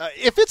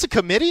 If it's a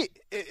committee,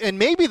 and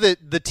maybe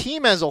the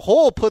team as a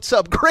whole puts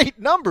up great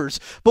numbers,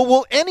 but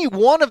will any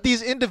one of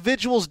these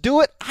individuals do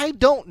it? I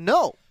don't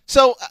know.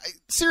 So,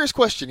 serious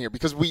question here,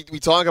 because we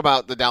talk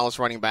about the Dallas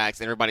running backs,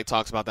 and everybody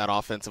talks about that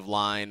offensive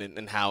line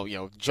and how,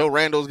 Joe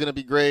Randle is going to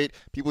be great.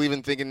 People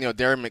even thinking,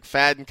 Darren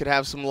McFadden could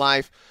have some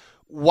life.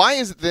 Why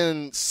is it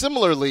then,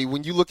 similarly,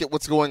 when you look at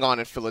what's going on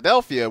in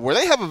Philadelphia, where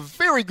they have a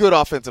very good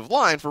offensive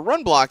line for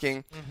run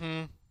blocking,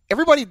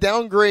 everybody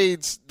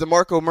downgrades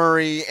DeMarco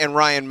Murray and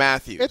Ryan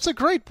Matthews? It's a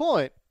great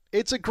point.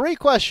 It's a great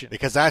question.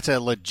 Because that's a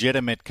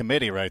legitimate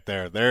committee right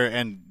there.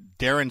 And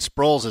Darren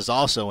Sproles is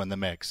also in the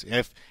mix.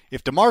 If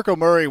DeMarco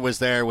Murray was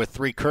there with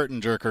 3 curtain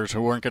jerkers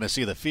who weren't going to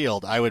see the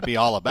field, I would be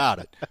all about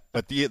it.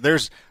 But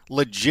there's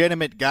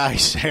legitimate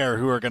guys there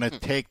who are going to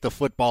take the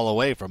football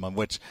away from him,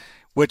 which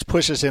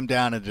pushes him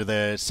down into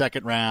the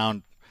 2nd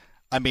round.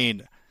 I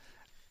mean,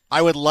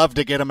 I would love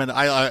to get him in.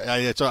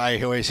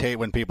 I always hate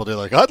when people do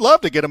like, I'd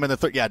love to get him in the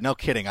 3rd. Yeah, no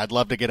kidding. I'd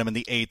love to get him in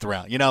the 8th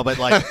round. But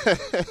like,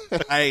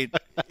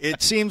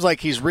 it seems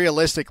like he's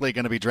realistically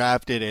going to be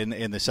drafted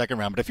in the 2nd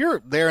round. But if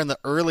you're there in the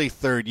early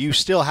 3rd, you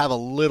still have a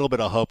little bit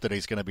of hope that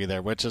he's going to be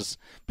there, which is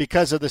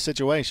because of the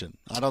situation.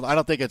 I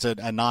don't think it's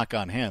a knock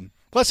on him.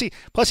 Plus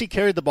he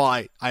carried the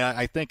ball.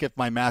 I think if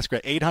my math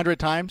right, 800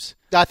 times.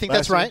 I think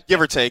that's right. Give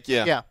or take,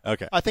 yeah. Yeah.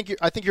 Okay. I think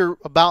you're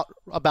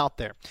about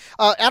there.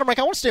 Adam Rank,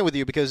 I want to stay with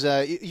you because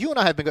you and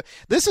I have been good.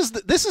 This is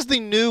the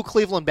new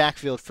Cleveland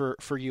backfield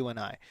for you and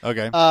I.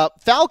 Okay.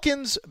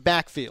 Falcons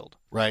backfield.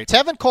 Right.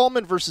 Tevin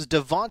Coleman versus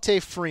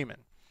Devontae Freeman.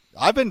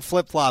 I've been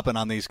flip-flopping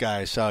on these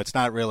guys, so it's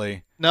not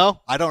really.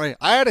 No? I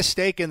had a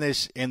stake in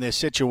this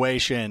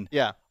situation.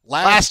 Yeah.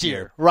 Last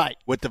year, right?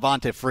 With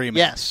Devontae Freeman.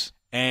 Yes.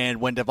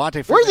 And when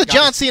Devontae Freeman, where's the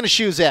John Cena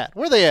shoes at?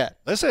 Where are they at?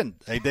 Listen,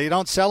 they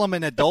don't sell them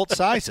in adult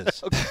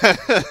sizes.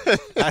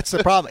 That's the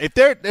problem. If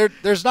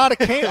there's not a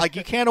case, like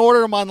you can't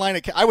order them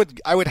online. I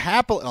would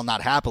happily, well,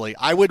 not happily,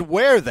 I would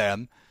wear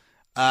them.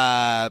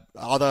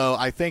 Although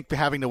I think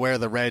having to wear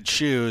the red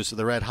shoes,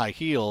 the red high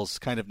heels,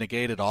 kind of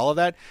negated all of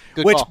that.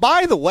 Good Which, call.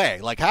 by the way,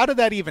 like, how did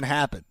that even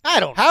happen?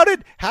 I don't. How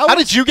did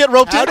you get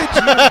roped how in? did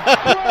you?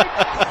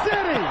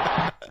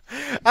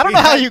 I don't know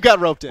how you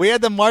got roped in. We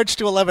had them march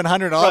to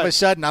 1100. All of a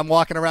sudden, I'm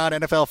walking around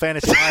NFL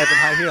Fantasy Live in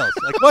high heels.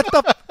 Like,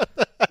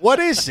 what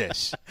is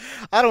this?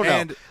 I don't know.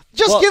 And,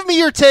 Just well, give me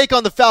your take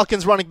on the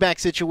Falcons running back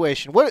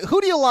situation.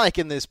 Who do you like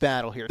in this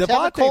battle here?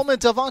 Tevin Coleman,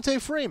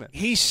 Devontae Freeman.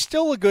 He's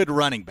still a good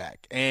running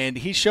back, and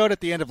he showed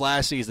at the end of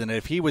last season that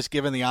if he was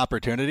given the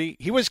opportunity,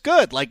 he was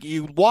good. Like,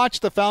 you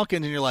watch the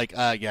Falcons, and you're like,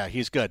 yeah,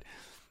 he's good.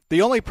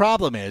 The only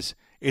problem is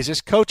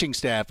this coaching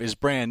staff is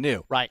brand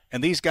new. Right.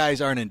 And these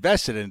guys aren't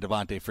invested in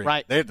Devontae Freeman.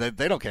 Right.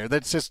 They don't care.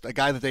 That's just a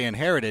guy that they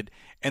inherited,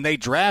 and they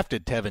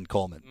drafted Tevin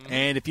Coleman. Mm-hmm.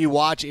 And if you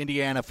watch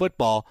Indiana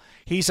football,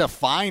 he's a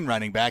fine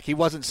running back. He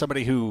wasn't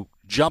somebody who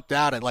jumped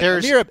out at, like,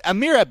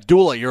 Amir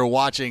Abdullah you're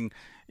watching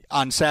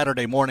on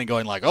Saturday morning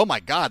going like, oh, my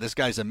God, this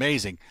guy's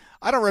amazing.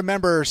 I don't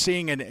remember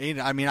seeing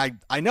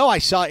I know I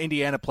saw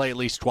Indiana play at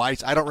least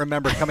twice. I don't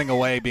remember coming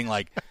away being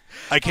like,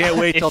 I can't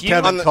wait till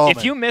Tevin Coleman.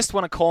 If you missed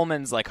one of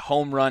Coleman's like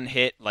home run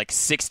hit, like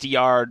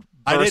 60-yard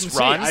burst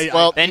runs,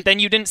 then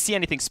you didn't see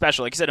anything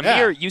special. Like you said,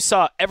 Amir, you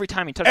saw every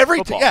time he touched the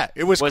football. Yeah,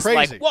 it was crazy.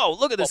 Like, whoa,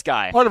 look at this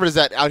guy. Part of it is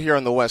that out here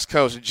on the West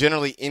Coast,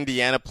 generally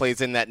Indiana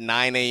plays in that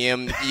 9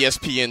 a.m.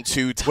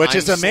 ESPN2 time which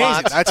is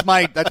amazing.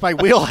 slot. That's my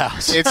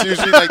wheelhouse. It's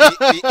usually like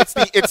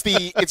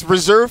it's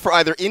reserved for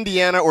either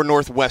Indiana or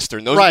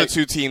Northwestern. Those are the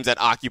two teams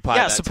that occupy.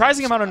 Yeah, that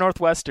surprising amount of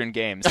Northwestern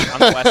games on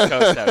the West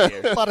Coast out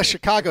here. A lot of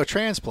Chicago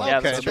transplants.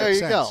 Yeah, Okay, that's there you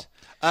go.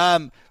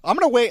 I'm going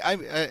to wait.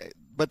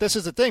 But this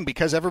is the thing,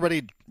 because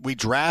we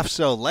draft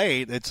so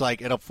late, it's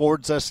like it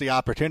affords us the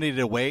opportunity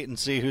to wait and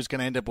see who's going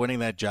to end up winning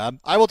that job.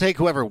 I will take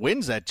whoever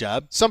wins that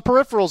job. Some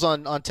peripherals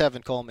on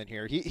Tevin Coleman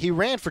here. He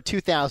ran for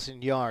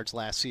 2,000 yards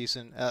last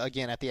season,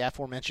 again, at the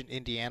aforementioned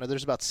Indiana.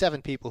 There's about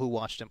 7 people who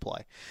watched him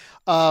play.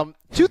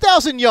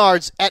 2,000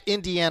 yards at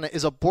Indiana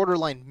is a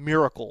borderline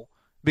miracle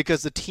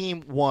because the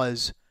team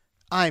was,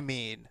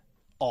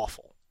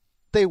 awful.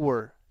 They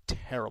were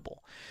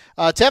terrible.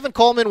 Tevin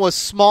Coleman was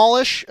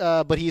smallish,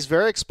 but he's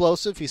very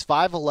explosive. He's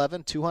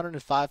 5'11",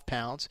 205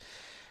 pounds.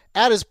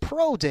 At his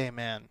pro day,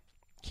 man,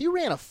 he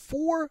ran a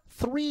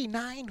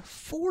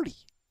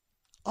 4.3940.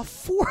 A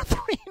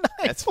 4.39.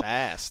 That's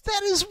fast.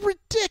 That is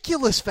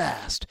ridiculous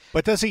fast.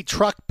 But does he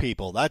truck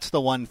people? That's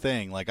the one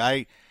thing.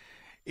 Like,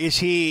 is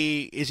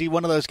he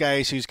one of those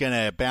guys who's going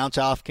to bounce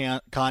off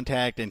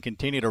contact and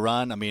continue to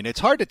run? I mean, it's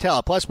hard to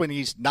tell. Plus, when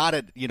he's not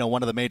at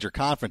one of the major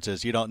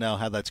conferences, you don't know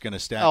how that's going to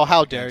stack. Oh,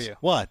 how dare you?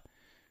 What?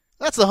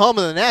 That's the home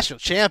of the national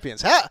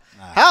champions.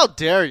 How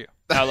dare you?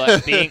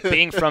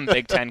 Being from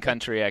Big Ten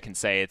country, I can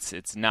say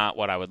it's not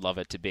what I would love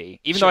it to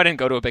be. Even though I didn't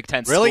go to a Big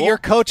Ten school. Really? Your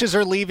coaches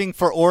are leaving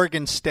for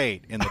Oregon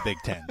State in the Big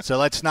Ten. So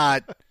let's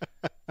not.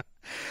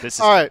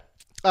 All right.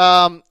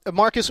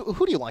 Marcus,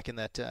 who do you like in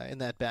that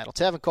battle?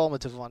 Tevin Coleman,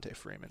 Devontae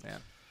Freeman,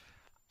 man.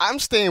 I'm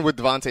staying with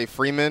Devontae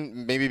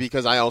Freeman, maybe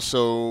because I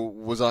also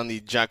was on the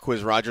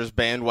Jacquizz Rodgers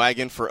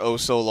bandwagon for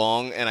so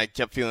long, and I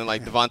kept feeling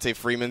like Devontae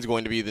Freeman's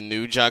going to be the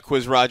new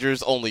Jacquizz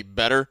Rodgers, only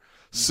better.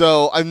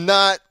 So I'm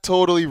not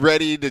totally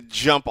ready to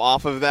jump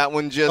off of that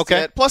one just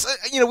yet. Plus,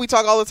 we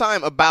talk all the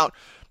time about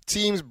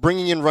teams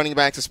bringing in running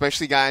backs,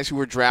 especially guys who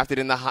were drafted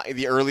in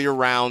the earlier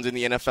rounds in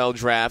the NFL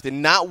draft,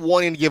 and not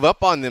wanting to give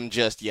up on them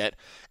just yet.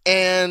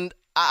 And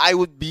I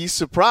would be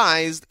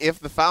surprised if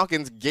the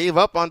Falcons gave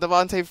up on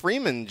Devontae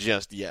Freeman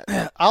just yet.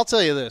 I'll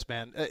tell you this,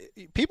 man.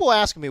 People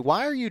ask me,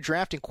 why are you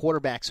drafting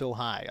quarterback so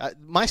high?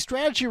 My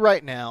strategy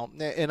right now,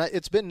 and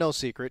it's been no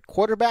secret,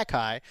 quarterback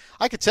high.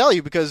 I could tell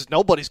you because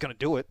nobody's going to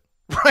do it.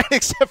 Right,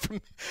 except for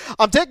me.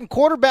 I'm taking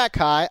quarterback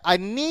high. I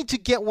need to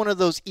get one of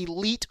those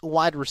elite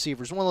wide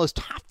receivers, one of those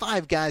top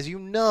 5 guys are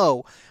going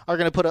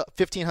to put up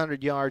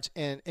 1,500 yards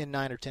and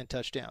 9 or 10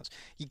 touchdowns.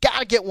 You got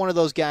to get one of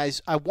those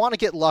guys. I want to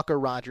get Luck or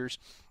Rodgers.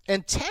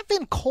 And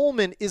Tevin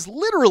Coleman is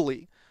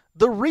literally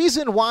the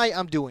reason why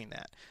I'm doing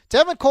that.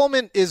 Tevin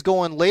Coleman is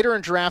going later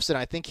in drafts than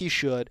I think he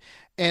should.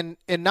 And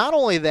not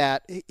only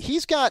that,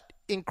 he's got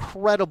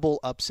incredible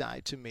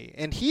upside to me.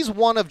 And he's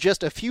one of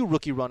just a few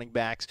rookie running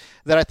backs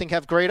that I think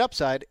have great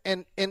upside.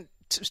 And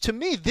to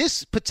me,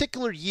 this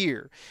particular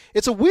year,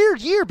 it's a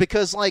weird year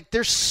because,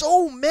 there's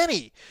so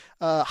many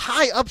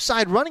high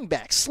upside running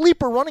backs,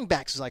 sleeper running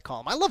backs, as I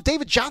call them. I love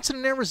David Johnson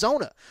in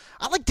Arizona.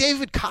 I like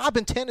David Cobb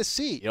in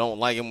Tennessee. You don't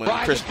like him when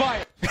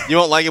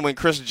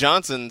Chris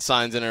Johnson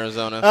signs in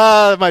Arizona.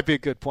 That might be a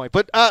good point.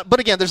 But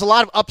again, there's a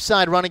lot of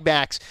upside running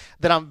backs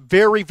that I'm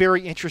very,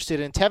 very interested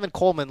in. Tevin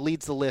Coleman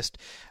leads the list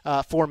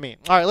for me.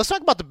 All right, let's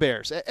talk about the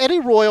Bears. Eddie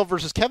Royal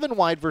versus Kevin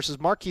White versus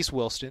Marquise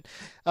Wilson.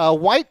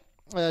 White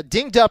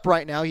dinged up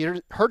right now. He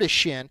hurt his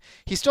shin.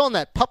 He's still on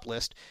that PUP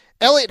list.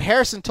 Elliot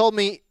Harrison told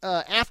me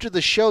after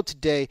the show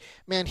today,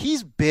 man,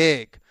 he's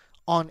big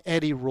on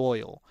Eddie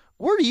Royal.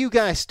 Where do you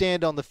guys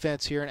stand on the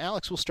fence here? And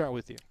Alex, we'll start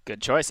with you.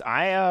 Good choice.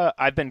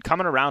 I've been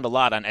coming around a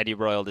lot on Eddie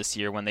Royal this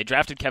year. When they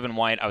drafted Kevin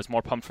White, I was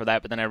more pumped for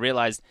that, but then I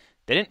realized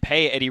they didn't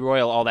pay Eddie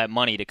Royal all that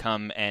money to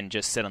come and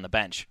just sit on the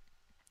bench.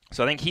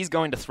 So I think he's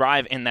going to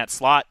thrive in that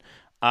slot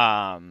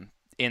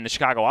in the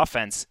Chicago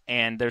offense.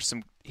 And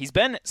he's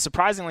been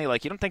surprisingly,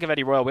 like, you don't think of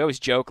Eddie Royal. We always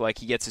joke like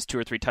he gets his 2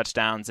 or 3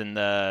 touchdowns in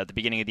the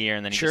beginning of the year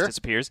and then he just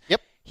disappears. Yep.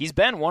 He's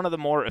been one of the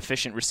more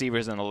efficient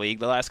receivers in the league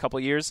the last couple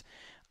of years.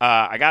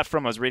 I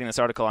was reading this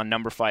article on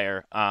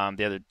Numberfire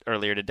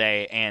earlier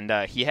today, and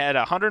he had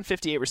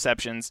 158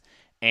 receptions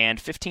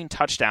and 15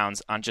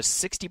 touchdowns on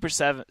just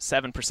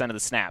 67% of the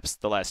snaps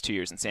the last 2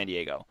 years in San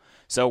Diego.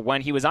 So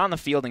when he was on the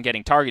field and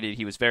getting targeted,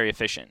 he was very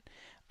efficient.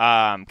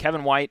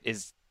 Kevin White,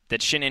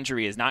 that shin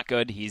injury is not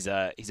good. He's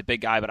a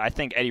big guy, but I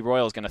think Eddie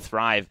Royal is going to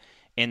thrive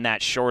in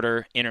that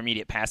shorter,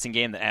 intermediate passing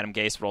game that Adam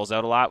Gase rolls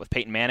out a lot. With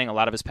Peyton Manning, a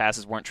lot of his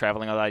passes weren't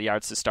traveling a lot of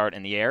yards to start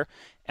in the air,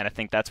 and I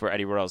think that's where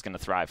Eddie Royal is going to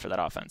thrive for that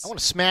offense. I want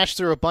to smash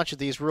through a bunch of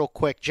these real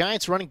quick.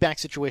 Giants running back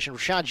situation,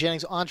 Rashad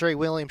Jennings, Andre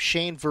Williams,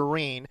 Shane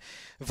Vereen.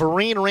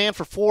 Vereen ran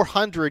for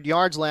 400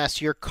 yards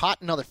last year, caught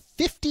another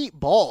 50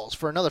 balls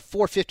for another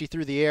 450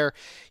 through the air.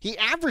 He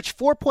averaged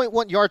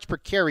 4.1 yards per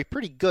carry,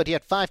 pretty good. He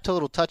had 5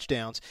 total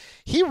touchdowns.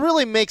 He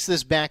really makes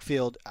this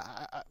backfield,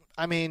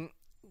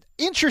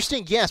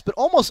 interesting, yes, but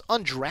almost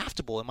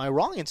undraftable. Am I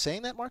wrong in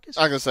saying that, Marcus?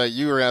 I was going to say,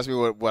 you were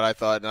asking me what I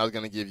thought, and I was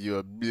going to give you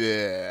a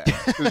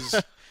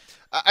bleh.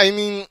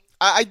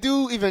 I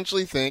do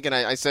eventually think, and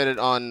I said it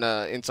on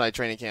Inside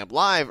Training Camp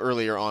Live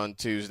earlier on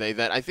Tuesday,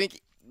 that I think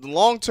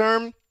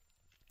long-term,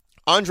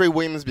 Andre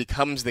Williams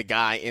becomes the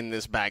guy in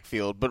this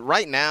backfield. But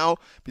right now,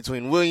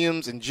 between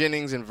Williams and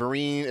Jennings and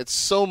Vereen, it's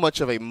so much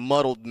of a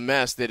muddled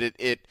mess that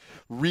it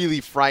really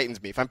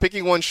frightens me. If I'm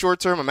picking one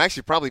short-term, I'm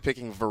actually probably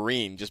picking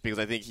Vereen just because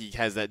I think he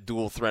has that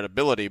dual threat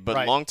ability.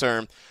 But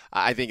long-term,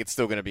 I think it's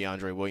still going to be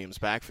Andre Williams'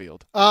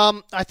 backfield.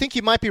 I think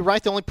you might be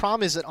right. The only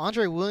problem is that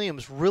Andre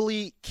Williams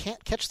really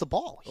can't catch the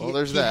ball. Well,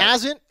 there's he that. He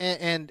hasn't,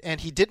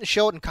 and he didn't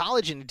show it in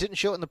college, and he didn't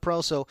show it in the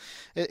pro. So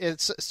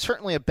it's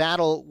certainly a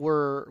battle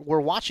we're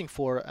watching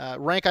for.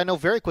 Rank, I know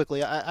very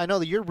quickly. I know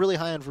that you're really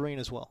high on Vereen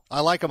as well.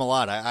 I like him a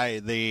lot.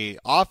 The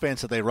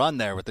offense that they run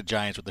there with the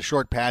Giants, with the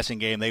short passing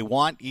game, they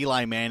want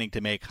Eli Manning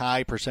to make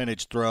high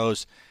percentage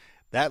throws.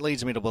 That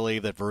leads me to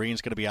believe that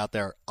Vereen's going to be out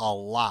there a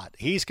lot.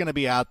 He's going to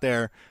be out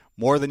there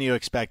more than you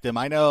expect him.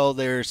 I know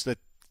there's the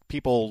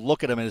people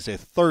look at him as a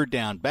third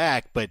down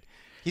back, but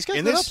he's got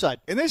good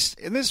upside. In this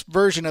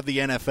version of the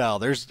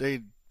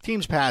NFL,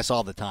 teams pass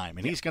all the time,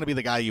 and he's going to be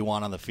the guy you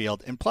want on the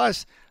field. And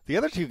plus, the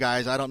other two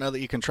guys, I don't know that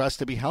you can trust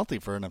to be healthy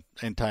for an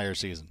entire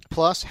season.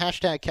 Plus,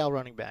 #Cal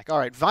running back. All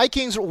right,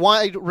 Vikings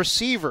wide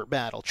receiver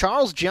battle.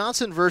 Charles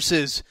Johnson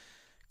versus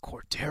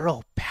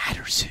Cordero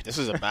Patterson. This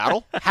is a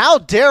battle? How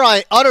dare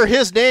I utter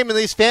his name in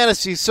these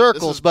fantasy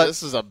circles?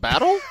 This is a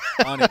battle?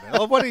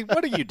 What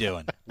are you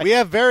doing? We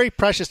have very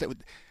precious.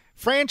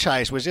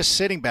 Franchise was just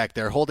sitting back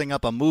there holding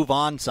up a move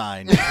on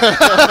sign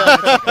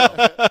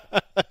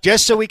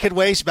just so we could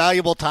waste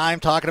valuable time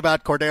talking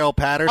about Cordero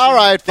Patterson. All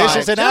right, fine. This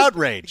is an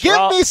outrage.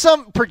 Give me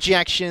some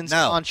projections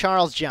on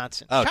Charles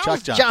Johnson. Oh,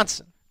 Charles Chuck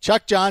Johnson.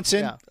 Chuck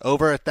Johnson,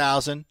 over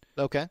 1,000.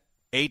 Okay.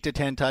 8 to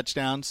 10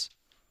 touchdowns.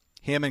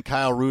 Him and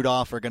Kyle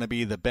Rudolph are going to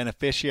be the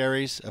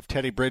beneficiaries of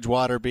Teddy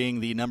Bridgewater being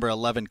the number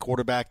 11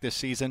 quarterback this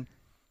season.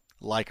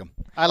 Like him.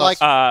 I like.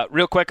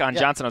 Real quick on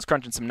Johnson, I was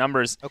crunching some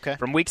numbers. Okay.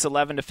 From weeks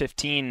 11 to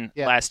 15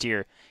 last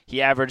year,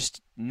 he averaged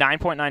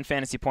 9.9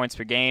 fantasy points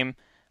per game,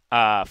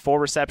 4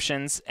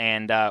 receptions,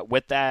 and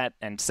with that,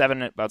 and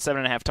about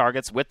 7.5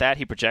 targets. With that,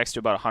 he projects to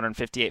about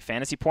 158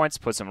 fantasy points,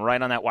 puts him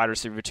right on that wide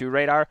receiver 2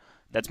 radar.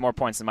 That's more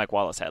points than Mike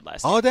Wallace had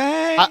last year. Oh,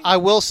 dang. I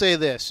will say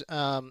this.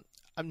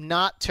 I'm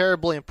not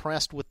terribly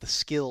impressed with the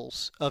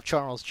skills of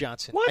Charles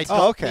Johnson. What?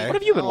 Okay. What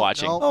have you been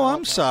watching?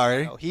 I'm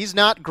sorry. No. He's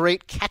not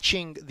great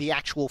catching the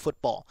actual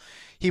football.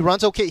 He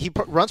runs okay. He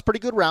runs pretty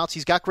good routes.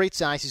 He's got great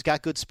size. He's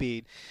got good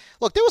speed.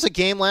 Look, there was a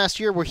game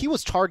last year where he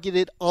was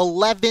targeted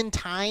 11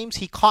 times.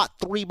 He caught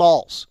 3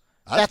 balls.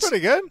 That's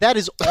pretty good. That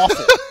is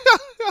awful.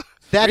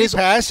 That 3 is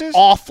passes?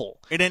 awful.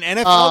 In an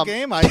NFL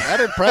game, that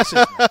impresses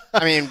me.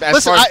 I mean,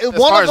 as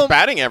far as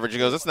batting average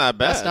goes, that's not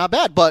bad. That's not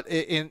bad, but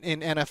in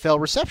NFL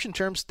reception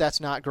terms, that's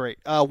not great.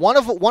 One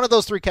of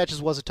those 3 catches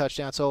was a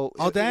touchdown, so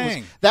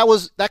dang.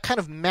 That kind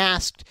of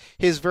masked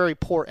his very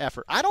poor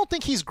effort. I don't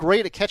think he's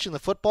great at catching the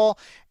football,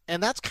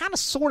 and that's kind of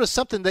sort of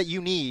something that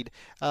you need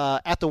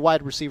at the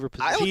wide receiver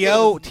position.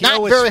 T.O.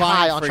 not was very fine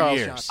high on for Charles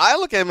years. Johnson. I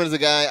look at him as a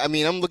guy,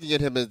 I'm looking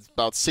at him as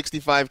about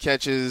 65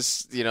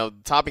 catches,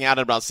 topping out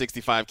at about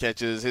 65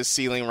 catches. His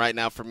ceiling right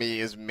now for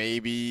me is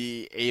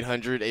maybe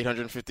 800,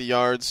 850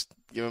 yards.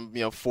 Give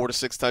him, 4 to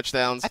 6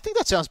 touchdowns. I think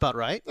that sounds about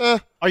right.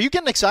 Are you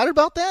getting excited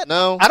about that?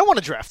 No. I don't want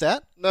to draft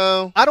that.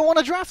 No. I don't want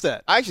to draft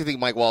that. I actually think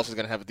Mike Wallace is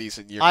going to have a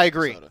decent year. I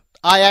agree.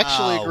 I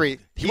actually agree. You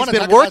He's wanna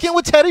been talk working about-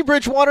 with Teddy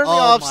Bridgewater in the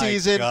Oh,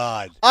 offseason. my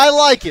God. I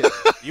like it.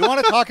 You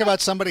want to talk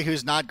about somebody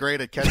who's not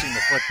great at catching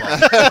the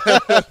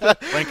football?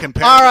 When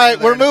compared All to right,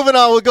 other- we're moving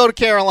on. We'll go to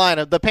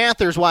Carolina. The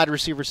Panthers wide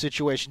receiver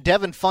situation.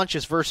 Devin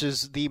Funchess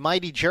versus the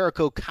mighty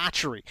Jericho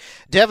Cotchery.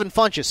 Devin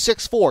Funchess,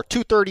 6'4",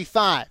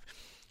 235.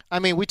 I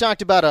mean, we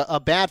talked about a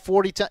bad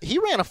 40 time. He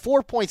ran a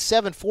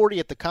 4.740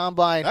 at the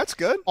combine. That's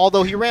good.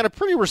 Although he ran a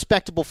pretty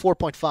respectable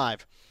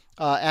 4.5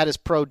 at his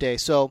pro day.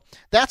 So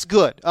that's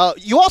good.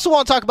 You also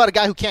want to talk about a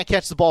guy who can't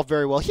catch the ball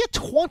very well. He had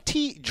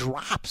 20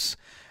 drops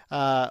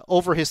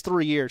over his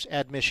 3 years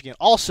at Michigan.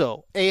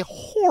 Also a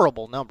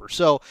horrible number.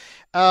 So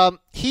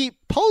he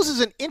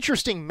poses an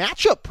interesting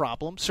matchup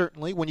problem,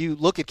 certainly, when you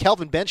look at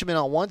Kelvin Benjamin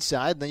on one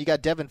side, and then you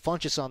got Devin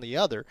Funchess on the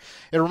other.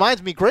 It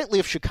reminds me greatly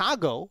of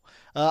Chicago.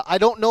 I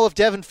don't know if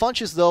Devin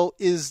Funchess, though,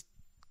 is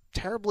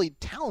terribly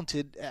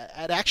talented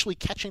at actually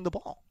catching the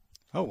ball.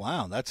 Oh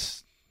wow,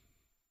 that's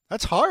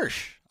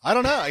harsh. I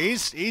don't know.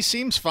 He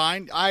seems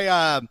fine.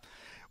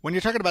 When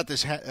you're talking about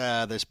this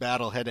this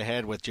battle head to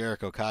head with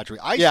Jericho Cotchery,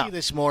 I see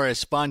this more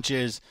as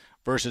Funchess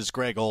versus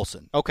Greg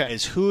Olsen. Okay,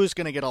 is who's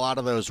going to get a lot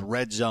of those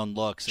red zone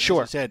looks.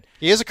 Sure, as I said,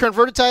 he is a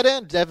converted tight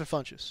end, Devin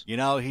Funchess. You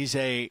know, he's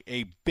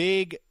a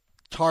big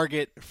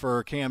target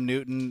for Cam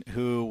Newton,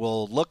 who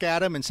will look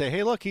at him and say,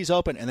 "Hey, look, he's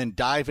open," and then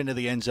dive into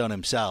the end zone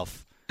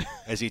himself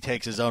as he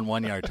takes his own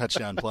 1-yard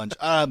touchdown plunge.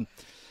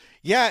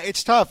 Yeah,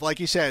 it's tough. Like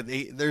you said,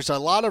 there's a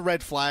lot of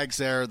red flags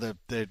there.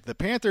 The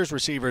Panthers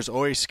receivers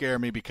always scare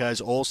me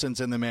because Olsen's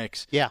in the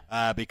mix. Yeah.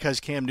 Because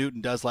Cam Newton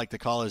does like to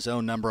call his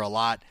own number a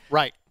lot.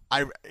 Right.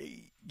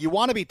 You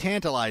want to be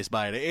tantalized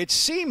by it. It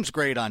seems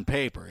great on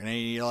paper. And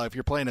if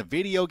you're playing a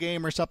video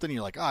game or something,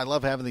 you're like, oh, I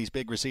love having these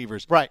big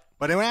receivers. Right.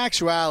 But in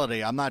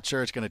actuality, I'm not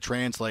sure it's going to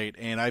translate.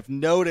 And I've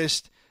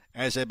noticed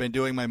as I've been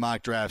doing my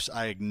mock drafts,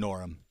 I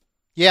ignore them.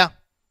 Yeah.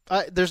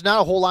 There's not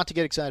a whole lot to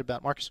get excited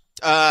about, Marcus.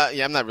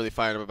 Yeah, I'm not really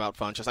fired up about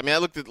Funchess. I mean, I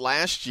looked at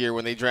last year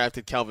when they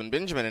drafted Kelvin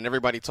Benjamin, and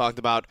everybody talked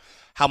about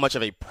how much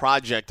of a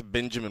project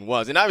Benjamin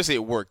was. And obviously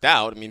it worked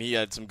out. I mean, he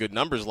had some good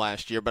numbers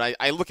last year, but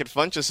I look at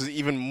Funchess as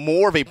even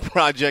more of a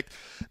project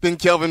than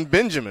Kelvin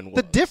Benjamin was.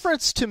 The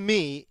difference to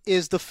me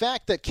is the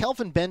fact that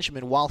Kelvin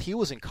Benjamin, while he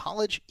was in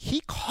college,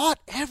 he caught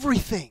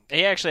everything.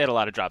 He actually had a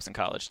lot of drops in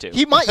college, too.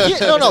 He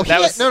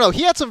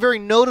had some very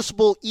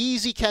noticeable,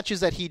 easy catches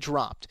that he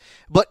dropped.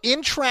 But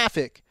in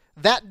traffic,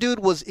 that dude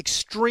was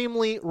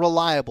extremely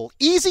reliable.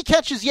 Easy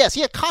catches, yes.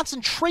 He had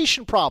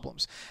concentration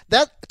problems.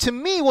 That, to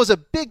me, was a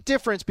big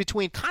difference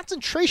between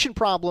concentration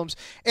problems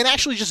and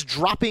actually just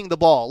dropping the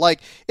ball.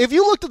 Like, if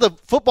you looked at the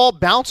football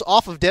bounce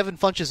off of Devin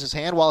Funchess'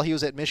 hand while he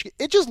was at Michigan,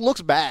 it just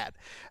looks bad.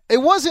 It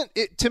wasn't,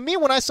 to me,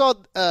 when I saw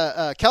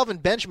Kelvin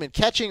Benjamin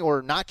catching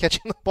or not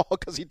catching the ball,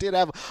 because he did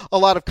have a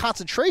lot of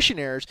concentration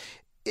errors,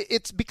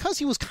 it's because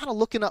he was kind of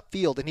looking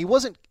upfield and he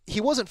wasn't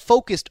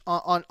focused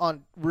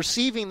on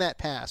receiving that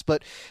pass.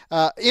 But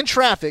in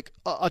traffic,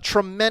 a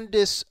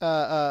tremendous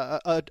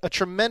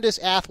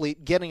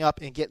athlete getting up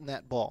and getting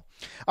that ball.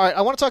 All right,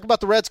 I want to talk about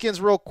the Redskins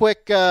real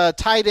quick.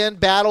 Tight end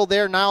battle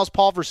there: Niles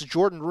Paul versus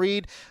Jordan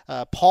Reed.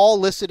 Paul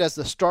listed as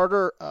the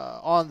starter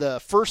on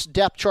the first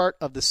depth chart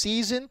of the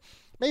season.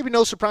 Maybe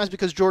no surprise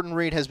because Jordan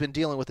Reed has been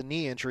dealing with a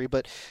knee injury.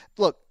 But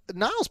look,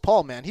 Niles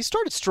Paul, man, he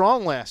started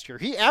strong last year.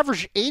 He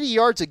averaged 80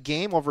 yards a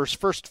game over his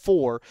first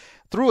 4,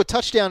 threw a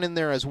touchdown in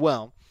there as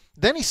well.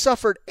 Then he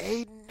suffered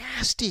a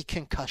nasty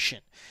concussion.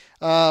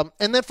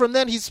 And then from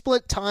then he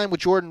split time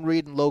with Jordan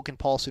Reed and Logan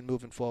Paulson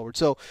moving forward.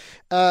 So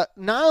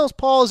Niles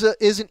Paul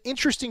is an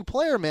interesting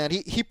player, man.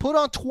 He put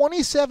on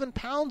 27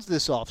 pounds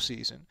this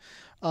offseason,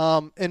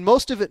 and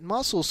most of it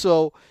muscle.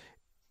 So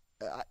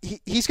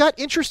he's got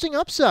interesting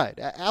upside.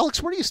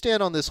 Alex, where do you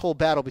stand on this whole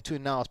battle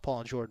between Niles Paul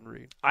and Jordan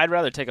Reed? I'd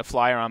rather take a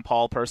flyer on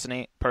Paul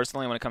personally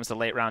when it comes to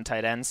late-round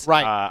tight ends.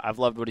 Right. I've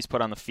loved what he's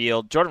put on the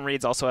field. Jordan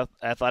Reed's also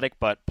athletic,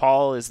 but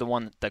Paul is the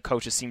one that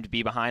coaches seem to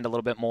be behind a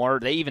little bit more.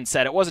 They even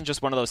said it wasn't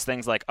just one of those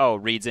things like, oh,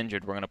 Reed's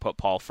injured, we're going to put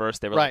Paul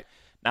first. They were right. Like,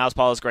 Niles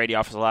Paul is great. He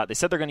offers a lot. They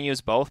said they're going to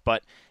use both,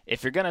 but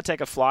if you're going to take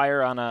a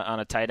flyer on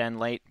a tight end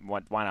late,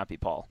 why not be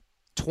Paul?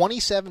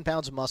 27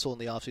 pounds of muscle in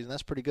the offseason.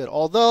 That's pretty good.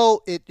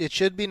 Although it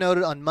should be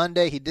noted on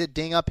Monday he did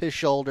ding up his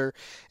shoulder.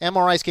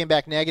 MRIs came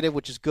back negative,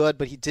 which is good,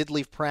 but he did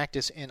leave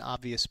practice in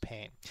obvious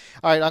pain.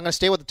 All right, I'm going to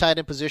stay with the tight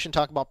end position,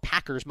 talk about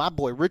Packers. My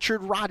boy,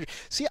 Richard Rodgers.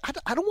 See, I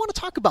don't want to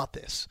talk about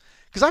this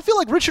because I feel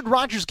like Richard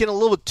Rodgers is getting a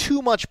little bit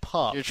too much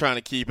pub. You're trying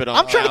to keep it on.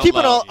 I'm trying to keep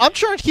it on. I'm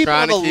trying to keep it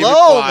on the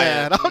low,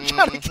 man. I'm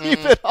trying to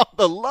keep it on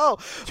the low.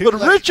 But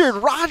Richard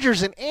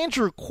Rodgers and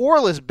Andrew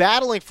Quarles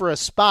battling for a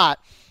spot.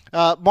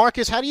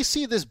 Marcus, how do you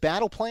see this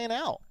battle playing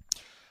out?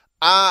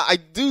 I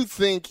do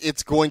think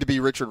it's going to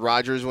be Richard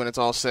Rodgers when it's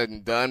all said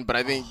and done, but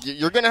I think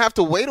you're going to have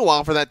to wait a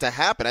while for that to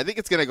happen. I think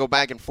it's going to go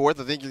back and forth.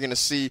 I think you're going to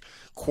see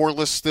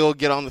Quarles still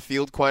get on the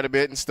field quite a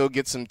bit and still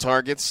get some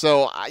targets.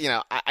 So,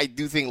 I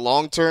do think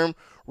long-term,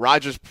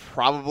 Rodgers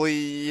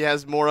probably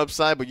has more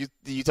upside, but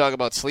you talk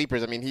about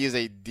sleepers. I mean, he is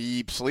a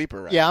deep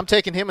sleeper. Right? Yeah, I'm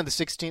taking him in the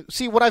 16th.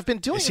 See, what I've been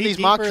doing Is in he these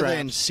mock deeper drafts.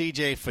 than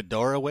C.J.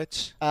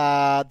 Fedorowicz?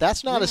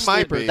 That's not He a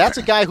sleeper. might be. That's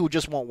a guy who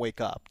just won't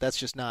wake up. That's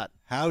just not.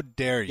 How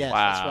dare you? Yes,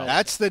 Wow. that's right.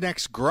 That's the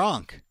next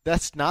Gronk.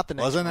 That's not the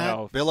next. Wasn't that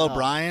No. Bill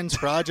O'Brien's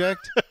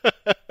project?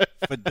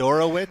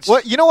 Fedorowicz?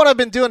 Well, you know what I've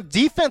been doing?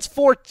 Defense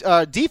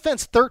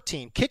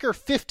 13, kicker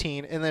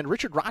 15, and then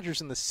Richard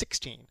Rodgers in the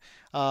 16.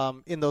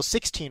 In those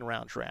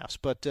 16-round drafts,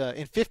 but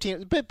in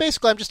 15,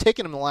 basically, I'm just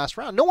taking him in the last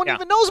round. No one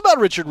even knows about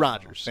Richard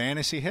Rodgers.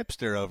 Fantasy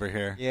hipster over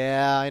here.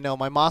 Yeah, I know.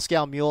 My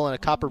Moscow Mule and a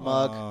copper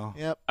mug.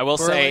 Yep. I will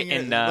say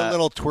Twirling in a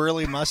little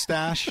twirly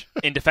mustache.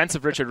 in defense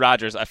of Richard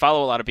Rodgers, I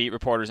follow a lot of beat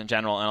reporters in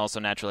general, and also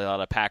naturally a lot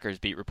of Packers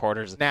beat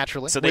reporters.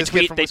 Naturally. So they Whiz kid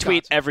tweet from tweet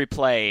Wisconsin. every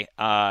play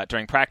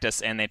during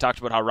practice, and they talked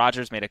about how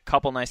Rodgers made a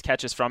couple nice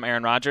catches from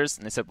Aaron Rodgers,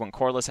 and they said when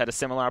Corliss had a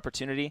similar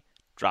opportunity,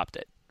 dropped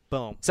it.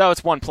 Boom. So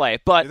it's one play,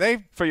 but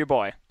they- for your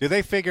boy. Do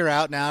they figure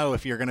out now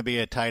if you're going to be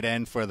a tight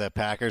end for the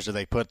Packers, or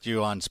they put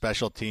you on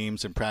special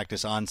teams and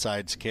practice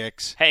onside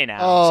kicks? Hey now.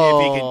 See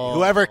if he can.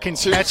 Whoever can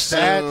catch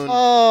that.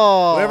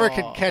 Oh. Whoever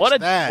can catch What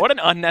that. an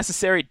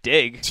unnecessary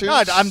dig. Too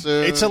No,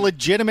 soon. it's a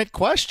legitimate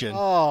question.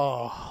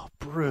 Oh,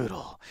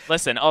 brutal.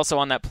 Listen, also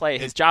on that play,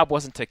 his job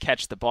wasn't to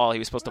catch the ball. He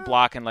was supposed to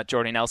block and let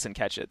Jordy Nelson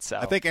catch it. So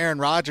I think Aaron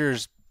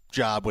Rodgers'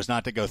 job was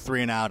not to go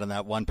 3 and out on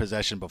that one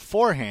possession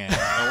beforehand. It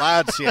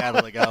allowed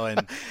Seattle to go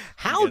and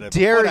How get it.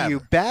 dare Whatever. you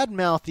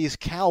badmouth these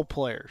Cal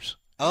players?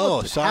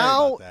 Oh, sorry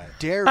How about that.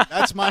 dare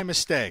That's my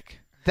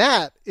mistake.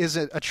 That is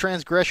a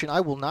transgression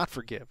I will not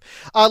forgive.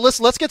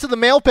 Let's get to the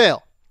mail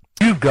pail.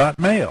 You've got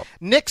mail.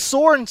 Nick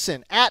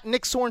Sorensen at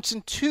Nick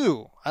Sorensen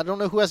 2. I don't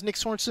know who has Nick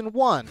Sorensen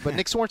 1, but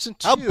Nick Sorensen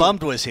 2. How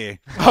bummed was he?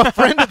 A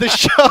friend of the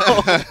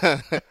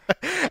show.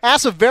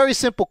 Ask a very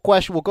simple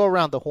question. We'll go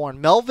around the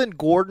horn. Melvin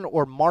Gordon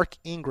or Mark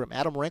Ingram?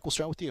 Adam Rank, we'll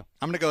start with you.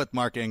 I'm going to go with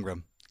Mark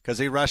Ingram because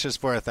he rushes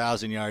for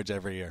 1,000 yards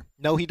every year.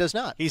 No, he does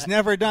not. He's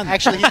never done that.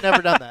 Actually, he's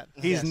never done that.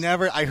 He's Yes.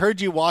 never. I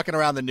heard you walking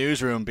around the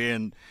newsroom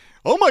being,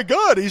 "Oh my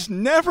God, he's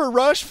never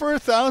rushed for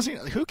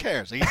 1,000." Who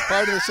cares? He's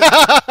part of the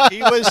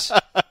system.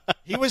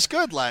 He was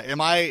good.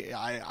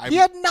 He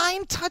had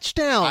 9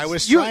 touchdowns. I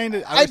was trying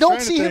to- I was don't trying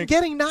to see him think.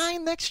 getting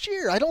 9 next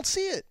year. I don't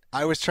see it.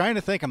 I was trying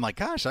to think. I'm like,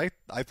 gosh, I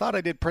thought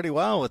I did pretty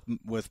well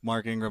with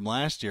Mark Ingram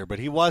last year, but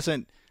he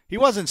wasn't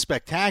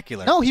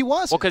spectacular. No, he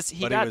wasn't. well, because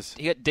he But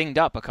got dinged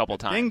up a couple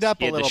times. Dinged up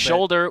he a had little the bit.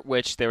 shoulder,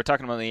 which they were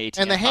talking about in the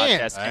ATM And the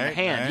hand. podcast, and the Right,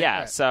 hand. right, Yeah.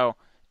 right. So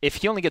if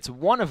he only gets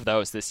one of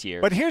those this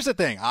year, But here's the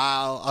thing.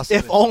 I'll say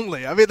If this.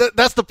 only. I mean,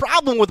 that's the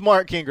problem with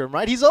Mark Ingram,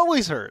 right? He's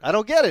always hurt. I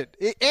don't get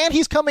it. And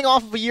he's coming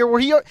off of a year where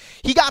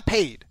he got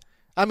paid.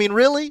 I mean,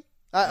 really?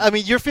 I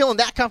mean, you're feeling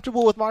that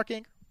comfortable with Mark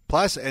Ingram?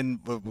 Plus, and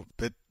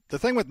the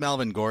thing with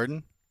Melvin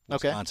Gordon,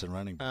 Okay. Wisconsin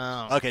running back.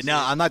 Oh, Okay, no,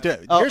 I'm not doing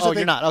it. Oh, Here's the you're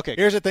thing, not. Okay.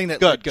 Here's the thing that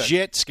Good,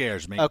 legit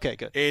scares me. Okay,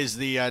 good. Is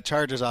the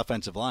Chargers'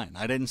 offensive line.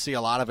 I didn't see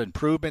a lot of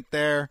improvement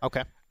there.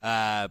 Okay.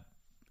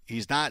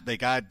 He's not. They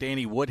got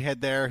Danny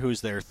Woodhead there, who's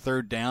their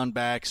third down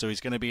back, so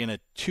he's going to be in a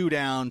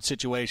 2-down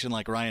situation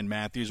like Ryan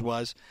Matthews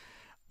was.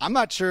 I'm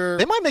not sure.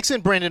 They might mix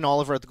in Brandon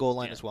Oliver at the goal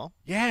line as well.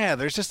 Yeah,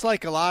 there's just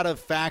like a lot of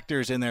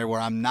factors in there where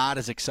I'm not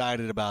as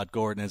excited about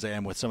Gordon as I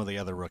am with some of the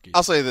other rookies.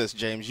 I'll say this,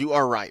 James. You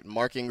are right.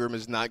 Mark Ingram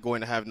is not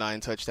going to have 9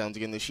 touchdowns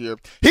again this year.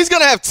 He's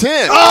going to have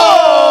 10.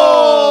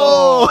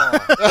 Oh!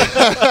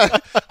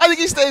 I think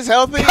he stays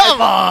healthy.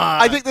 Come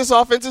on! I think this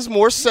offense is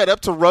more set up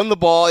to run the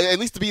ball, at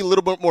least to be a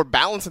little bit more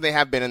balanced than they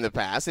have been in the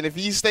past. And if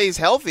he stays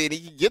healthy and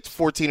he gets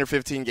 14 or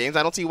 15 games,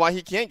 I don't see why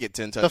he can't get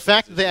 10 touchdowns. The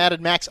fact that they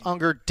added Max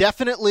Unger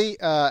definitely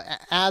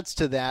adds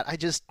to that.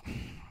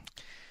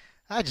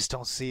 I just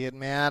don't see it,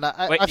 man. wait,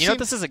 I've you know seen, what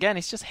this is again?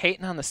 He's just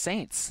hating on the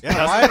Saints. Yeah,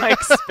 Doesn't why-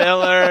 like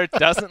Spiller,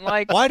 doesn't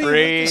like Why do you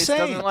hate the Breeze,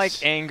 doesn't Saints?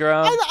 like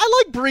Ingram.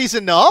 I like Breeze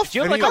enough. Do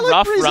you have like I a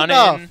rough Breeze run-in,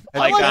 enough.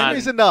 like I like on,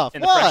 Breeze enough.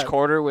 in the What? French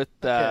Quarter with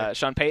Okay.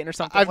 Sean Payton or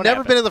something? I've What never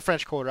happened? been in the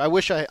French Quarter. I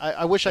wish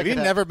I wish I Have you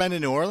could. never been to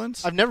New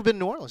Orleans? I've never been to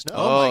New Orleans. No.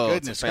 Oh, my it's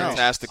goodness, a no.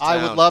 fantastic I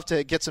town. would love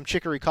to get some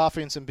chicory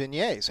coffee and some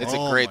beignets. It's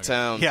Oh a great my God.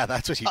 town. Yeah,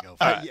 that's what you go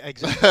for. Yeah,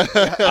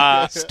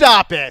 exactly.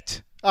 Stop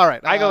it. All right.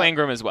 I go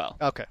Ingram as well.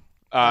 Okay.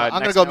 Uh, I'm going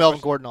to next go mail Melvin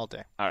question. Gordon all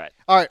day. All right.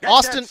 All right. Get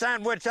Austin that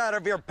sandwich out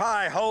of your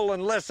pie hole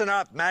and listen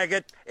up,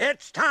 maggot.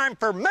 It's time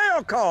for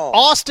mail call.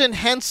 Austin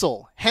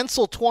Hensel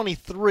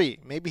 23.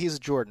 Maybe he's a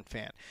Jordan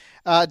fan.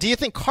 Do you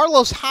think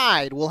Carlos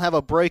Hyde will have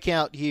a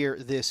breakout year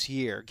this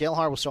year? Gail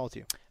Hart, we'll start with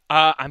you.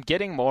 I'm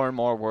getting more and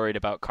more worried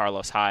about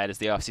Carlos Hyde as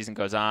the offseason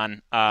goes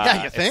on.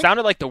 Yeah, you think? It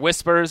sounded like the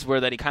whispers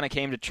were that he kind of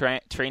came to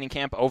training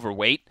camp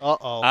overweight.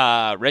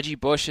 Uh-oh. Reggie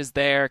Bush is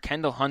there.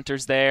 Kendall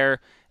Hunter's there.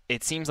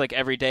 It seems like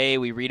every day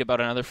we read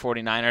about another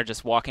 49er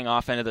just walking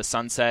off into the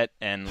sunset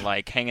and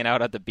like hanging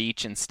out at the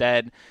beach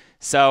instead.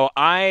 So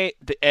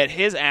at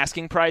his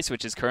asking price,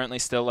 which is currently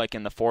still like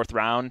in the 4th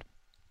round,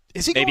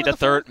 Is he maybe going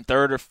the in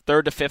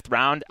third to fifth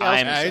round, Yeah, I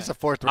was gonna he's a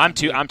fourth round.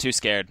 I'm too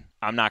scared.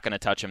 I'm not going to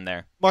touch him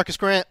there. Marcus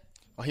Grant.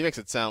 Well, he makes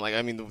it sound like,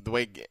 I mean, the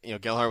way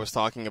Gelhart was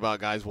talking about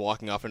guys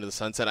walking off into the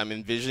sunset, I'm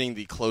envisioning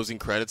the closing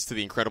credits to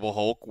The Incredible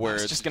Hulk, where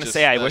I was just going to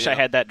say, I wish I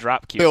had that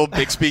drop cue. Bill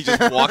Bixby just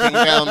walking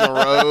down the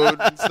road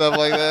and stuff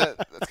like that.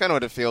 That's kind of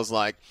what it feels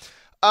like.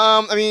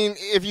 I mean,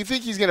 if you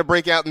think he's going to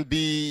break out and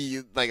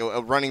be like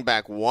a running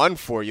back one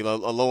for you, a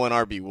low-end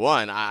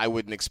RB1, I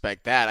wouldn't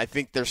expect that. I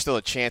think there's still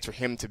a chance for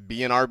him to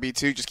be an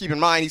RB2. Just keep in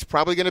mind, he's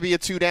probably going to be a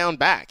two-down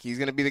back. He's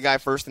going to be the guy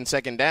first and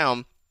second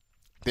down.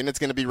 Then it's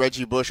going to be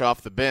Reggie Bush off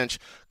the bench,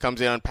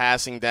 comes in on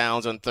passing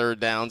downs, on third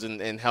downs,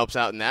 and helps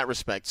out in that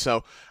respect.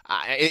 So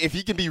if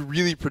he can be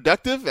really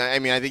productive, I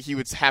mean, I think he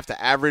would have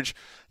to average,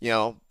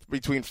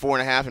 between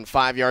 4.5 and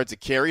 5 yards a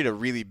carry to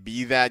really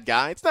be that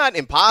guy. It's not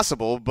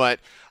impossible, but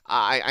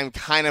I'm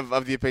kind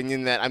of the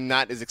opinion that I'm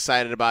not as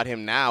excited about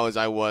him now as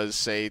I was,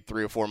 say,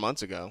 3 or 4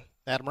 months ago.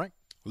 Adam Rank?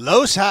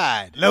 Low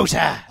side.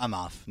 I'm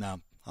off.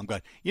 No, I'm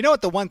good. You know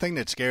what? The one thing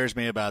that scares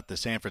me about the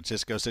San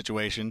Francisco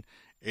situation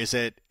is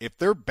that if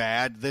they're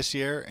bad this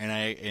year, and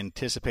I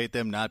anticipate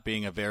them not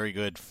being a very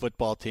good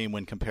football team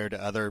when compared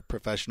to other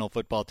professional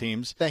football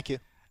teams. Thank you.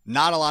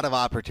 Not a lot of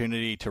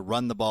opportunity to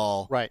run the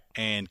ball right,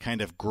 and kind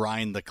of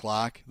grind the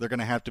clock. They're going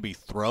to have to be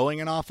throwing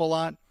an awful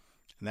lot,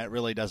 and that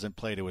really doesn't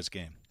play to his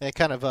game. It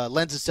kind of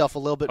lends itself a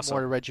little bit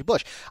more to Reggie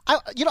Bush.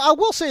 I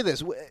will say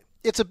this.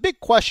 It's a big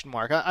question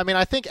mark. I mean,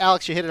 I think,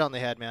 Alex, you hit it on the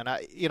head, man.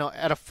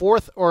 At a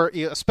fourth or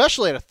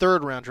especially at a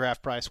third-round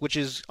draft price, which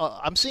is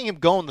I'm seeing him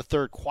go in the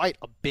third quite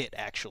a bit,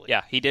 actually.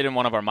 Yeah, he did in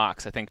one of our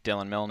mocks. I think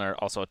Dylan Milner,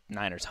 also a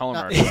Niners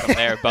homer, from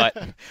there. But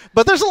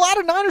there's a lot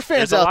of Niner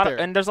fans out there.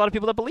 And there's a lot of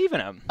people that believe in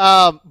him.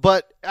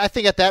 But I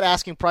think at that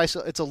asking price,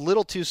 it's a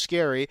little too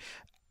scary.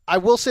 I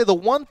will say the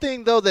one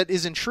thing, though, that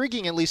is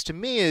intriguing, at least to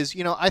me, is,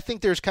 I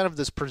think there's kind of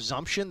this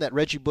presumption that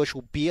Reggie Bush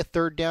will be a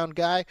third-down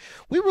guy.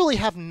 We really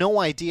have no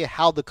idea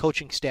how the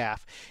coaching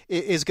staff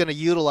is going to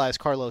utilize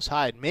Carlos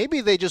Hyde. Maybe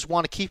they just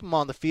want to keep him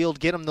on the field,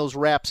 get him those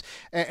reps,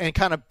 and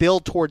kind of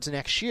build towards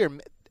next year.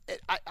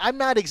 I'm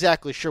not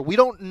exactly sure. We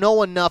don't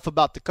know enough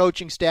about the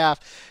coaching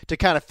staff to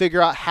kind of figure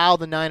out how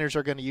the Niners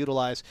are going to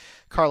utilize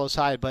Carlos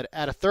Hyde. But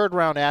at a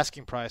third-round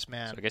asking price,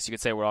 man. So I guess you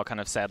could say we're all kind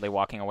of sadly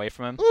walking away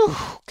from him. Ooh,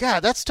 God,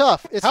 that's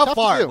tough. It's how tough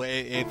far? To do.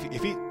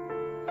 If he.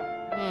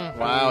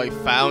 Wow, he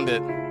found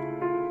it.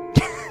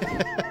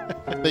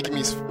 Makes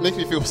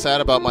me feel sad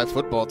about my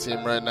football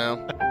team right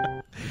now.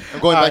 I'm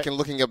going back and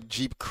looking up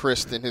Jeep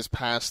Christ in his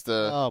past.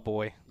 Oh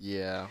boy.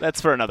 Yeah. That's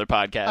for another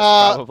podcast,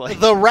 probably.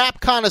 The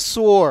rap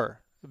connoisseur.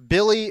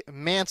 Billy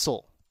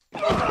Mansell.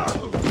 You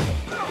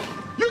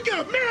get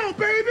a meal,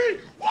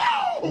 baby!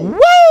 Woo!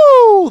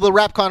 Woo! The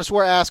rap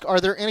connoisseur asks, are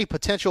there any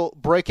potential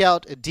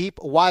breakout deep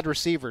wide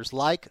receivers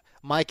like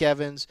Mike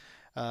Evans,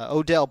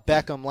 Odell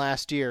Beckham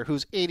last year,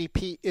 whose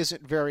ADP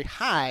isn't very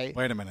high?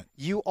 Wait a minute.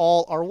 You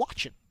all are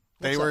watching.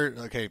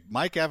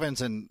 Mike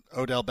Evans and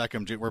Odell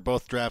Beckham were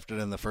both drafted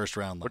in the first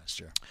round last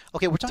year.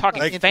 Okay, we're talking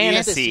like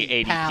fantasy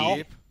ADP.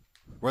 Pal.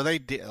 Were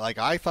they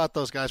I thought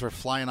those guys were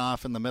flying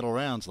off in the middle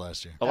rounds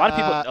last year. A lot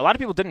of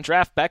people didn't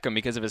draft Beckham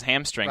because of his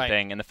hamstring right.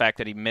 thing and the fact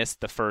that he missed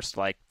the first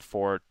 4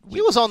 weeks.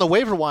 He was on the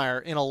waiver wire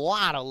in a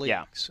lot of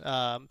leagues.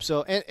 Yeah.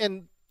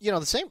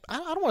 The same. I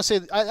don't want to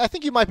say. I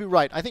think you might be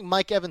right. I think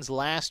Mike Evans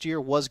last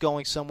year was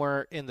going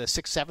somewhere in the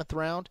 6th, 7th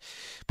round,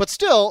 but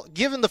still,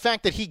 given the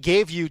fact that he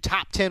gave you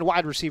top 10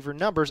 wide receiver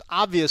numbers,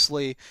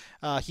 obviously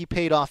he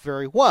paid off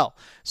very well.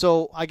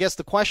 So I guess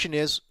the question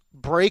is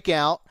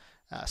breakout,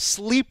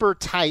 sleeper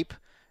type.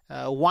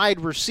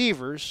 Wide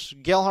receivers.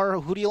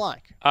 Gelhart, who do you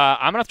like?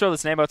 I'm going to throw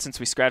this name out since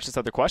we scratched this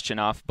other question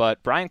off,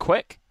 but Brian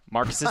Quick,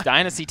 Marcus's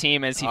dynasty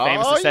team, as he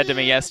famously said to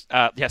me last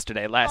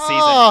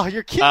season. Oh,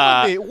 you're kidding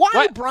me.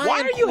 Why Brian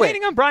Why are you Quick?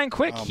 hating on Brian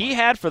Quick? He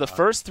had, for the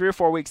first 3 or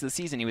 4 weeks of the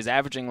season, he was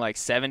averaging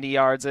 70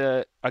 yards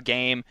a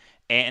game,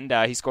 and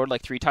he scored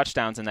 3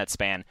 touchdowns in that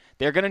span.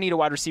 They're going to need a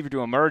wide receiver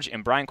to emerge,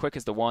 and Brian Quick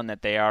is the one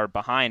that they are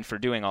behind for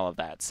doing all of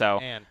that.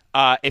 So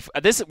if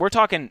we're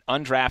talking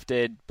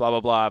undrafted, blah,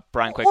 blah, blah,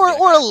 Brian Quick.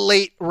 Or a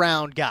late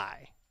round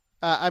guy.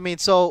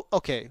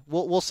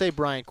 We'll say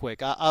Brian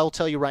Quick. I'll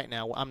tell you right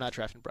now, I'm not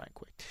drafting Brian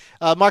Quick.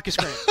 Marcus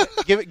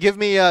Green, give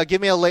me a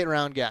late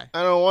round guy.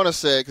 I don't want to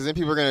say it because then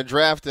people are going to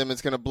draft him.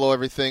 It's going to blow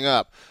everything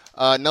up.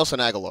 Nelson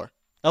Aguilar.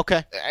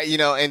 Okay.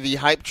 And the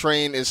hype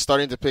train is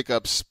starting to pick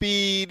up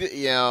speed.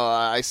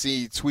 I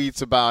see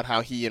tweets about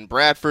how he and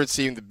Bradford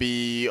seem to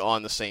be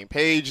on the same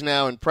page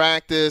now in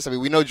practice. I mean,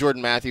 we know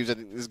Jordan Matthews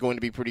is going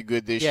to be pretty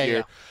good this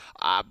year.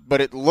 Yeah. But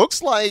it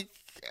looks like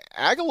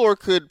Aguilar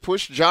could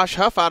push Josh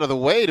Huff out of the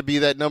way to be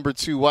that number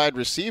 2 wide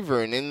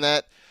receiver. And in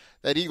that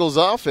Eagles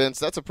offense,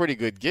 that's a pretty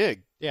good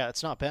gig. Yeah,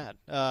 it's not bad.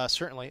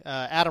 Certainly.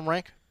 Adam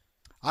Rank?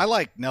 I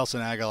like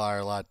Nelson Aguilar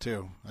a lot,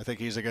 too. I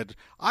think he's a good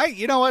 –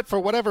 you know what? For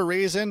whatever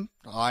reason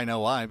 – I know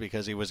why,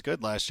 because he was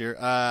good last year.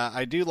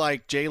 I do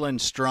like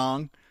Jalen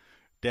Strong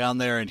down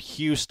there in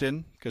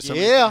Houston because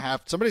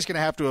somebody's going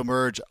to have to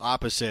emerge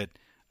opposite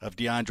of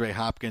DeAndre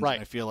Hopkins. Right.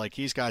 I feel like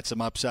he's got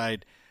some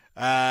upside.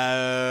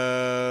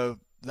 That's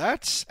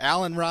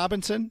Allen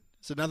Robinson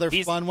It's another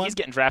fun one. He's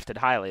getting drafted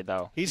highly,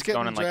 though. He's going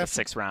getting in like the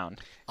drafted. 6th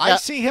round. I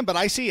see him, but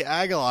I see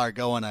Aguilar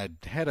going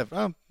ahead of.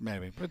 Oh,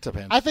 maybe it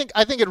depends. I think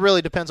it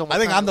really depends on. What I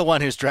think kind I'm the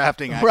one who's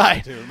drafting. Aguilar,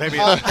 Right. Too. Maybe.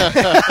 I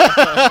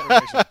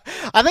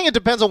think it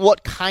depends on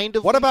what kind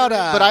of. What about,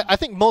 but I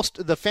think most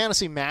of the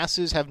fantasy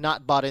masses have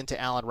not bought into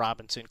Allen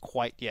Robinson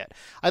quite yet.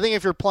 I think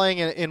if you're playing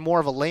in more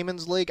of a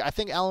layman's league, I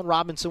think Allen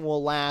Robinson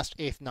will last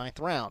 8th, 9th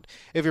round.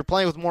 If you're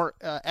playing with more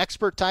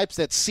expert types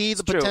that see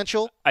the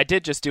potential. I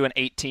did just do an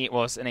 18.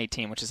 Well, it's an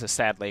 18, which is a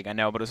sad league, I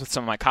know, but it was with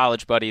some of my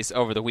college buddies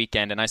over the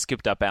weekend, and I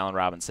scooped up Allen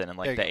Robinson in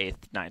like the 8th,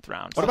 9th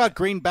round. What about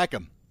Green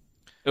Beckham?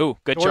 Ooh,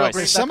 good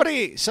choice.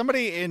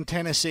 Somebody in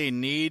Tennessee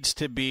needs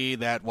to be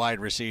that wide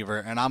receiver,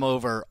 and I'm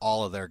over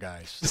all of their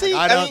guys. See,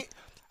 I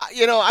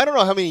don't know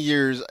how many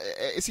years.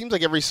 It seems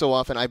like every so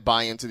often I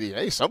buy into the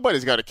hey,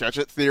 somebody's got to catch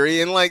it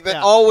theory, and like that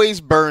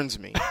always burns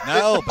me.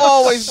 No,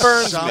 always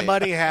burns me.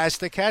 Somebody has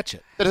to catch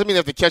it. That doesn't mean they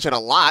have to catch it a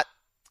lot.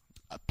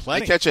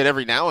 Plenty. They catch it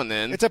every now and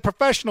then. It's a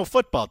professional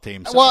football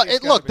team.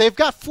 They've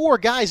got 4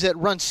 guys that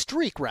run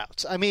streak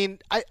routes. I mean,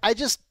 I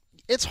just.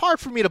 It's hard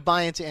for me to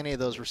buy into any of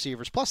those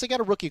receivers. Plus, they got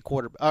a rookie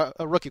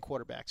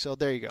quarterback. So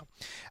there you go.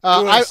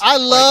 I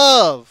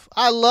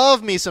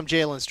love me some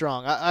Jalen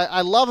Strong. I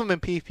love him in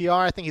PPR.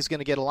 I think he's going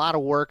to get a lot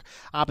of work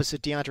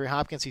opposite DeAndre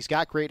Hopkins. He's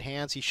got great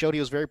hands. He showed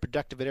he was very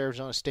productive at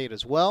Arizona State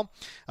as well.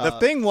 The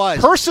thing was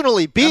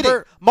personally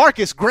beating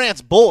Marcus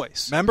Grant's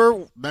boys.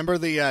 Remember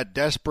the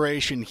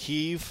desperation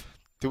heave.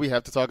 Do we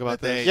have to talk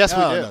about that? Yes,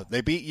 we do. No,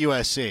 they beat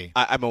USC.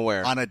 I'm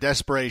aware. On a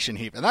desperation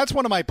heave. And that's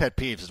one of my pet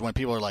peeves is when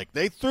people are like,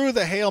 they threw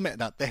the Hail Mary.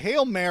 Now, the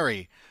Hail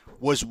Mary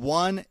was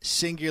one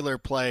singular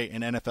play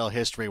in NFL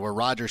history where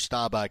Roger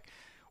Staubach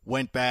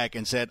went back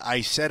and said,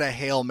 I said a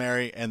Hail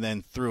Mary and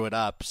then threw it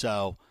up.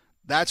 So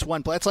that's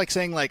one play. It's like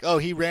saying, like, oh,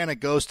 he ran a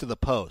ghost to the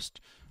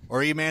post.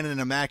 Or he ran an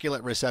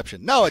immaculate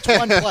reception. No, it's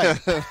one play.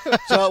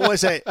 So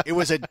it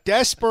was a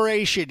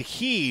desperation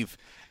heave.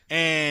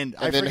 And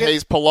then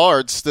Hayes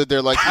Pollard stood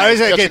there like he I was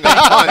was catching a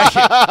punch.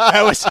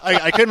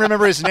 I couldn't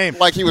remember his name.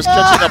 Like he was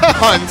catching a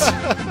punt.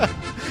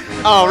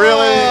 Oh, really?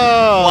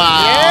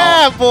 Wow.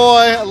 Yeah, boy.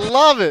 I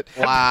love it.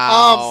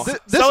 Wow.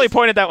 Sully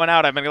pointed that one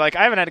out. I've been like,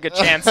 I haven't had a good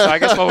chance, so I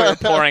guess while we were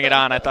pouring it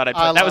on, I thought I'd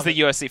put that was the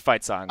USC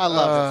fight song. I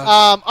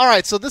love it. All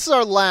right, so this is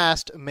our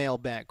last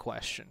mailbag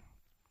question.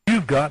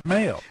 You've got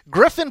mail.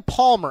 Griffin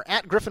Palmer,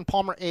 at Griffin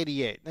Palmer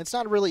 88. It's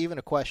not really even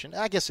a question.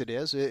 I guess it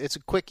is. It's a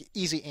quick,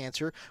 easy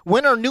answer.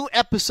 When are new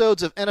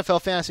episodes of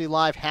NFL Fantasy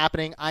Live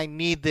happening? I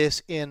need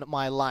this in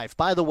my life.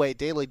 By the way,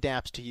 daily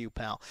daps to you,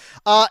 pal.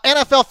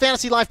 NFL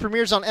Fantasy Live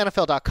premieres on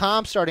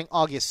NFL.com starting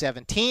August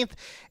 17th.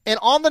 And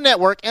on the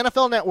network,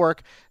 NFL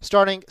Network,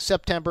 starting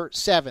September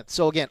 7th.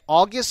 So again,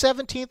 August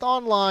 17th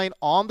online,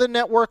 on the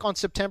network on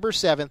September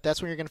 7th.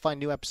 That's when you're going to find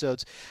new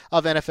episodes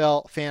of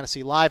NFL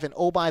Fantasy Live. And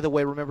oh, by the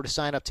way, remember to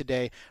sign up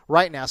today,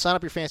 right now. Sign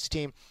up your fantasy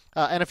team,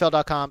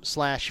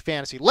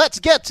 NFL.com/fantasy. Let's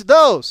get to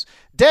those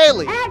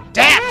daily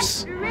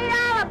daps. Read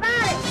all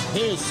about it.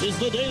 This is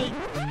the daily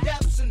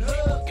daps and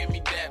hub. Give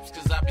me daps,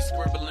 because I be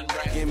scribbling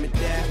rap. Give me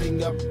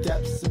dapping up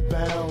daps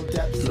about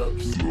daps.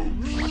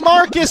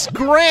 Marcus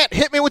Grant,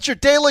 hit me with your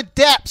daily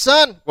dap,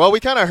 son. Well, we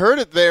kind of heard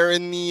it there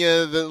in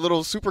the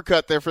little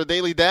supercut there for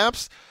Daily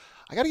Daps.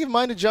 I got to give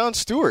mine to Jon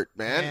Stewart,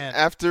 man.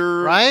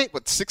 After,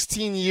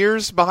 16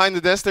 years behind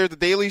the desk there at the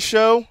Daily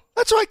Show?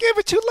 That's what I gave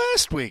it to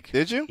last week.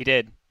 Did you? He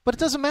did. But it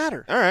doesn't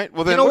matter. All right.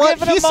 Well, then you know what?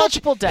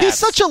 Daps. He's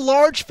such a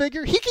large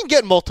figure. He can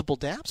get multiple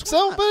daps.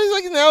 So, but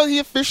like now he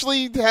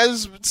officially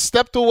has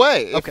stepped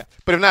away. Okay.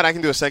 But if not, I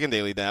can do a second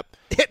Daily Dap.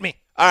 Hit me.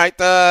 All right.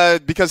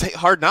 Because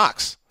Hard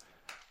Knocks.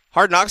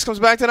 Hard Knocks comes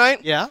back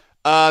tonight. Yeah.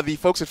 The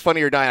folks at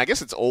Funny or Die, I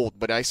guess it's old,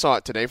 but I saw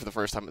it today for the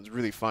first time. It's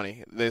really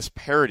funny. This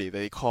parody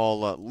they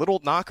call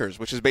Little Knockers,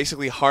 which is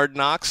basically Hard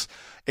Knocks,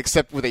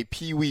 except with a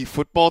Pee-wee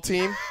football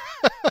team.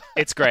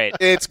 It's great.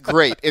 It's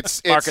great.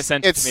 Marcus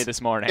sent it to me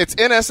this morning. It's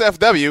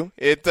NSFW.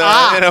 It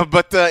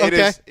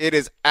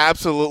is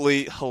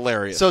absolutely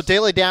hilarious. So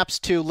daily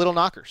daps to Little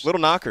Knockers. Little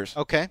Knockers.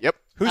 Okay. Yep.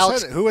 Who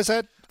was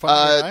that? Funny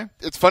or Die?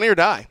 It's Funny or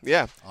Die.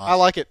 Yeah. I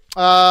like it.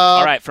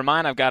 All right, for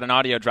mine, I've got an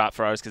audio drop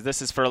for ours because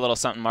this is for a little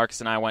something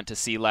Marcus and I went to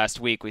see last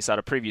week. We saw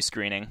a preview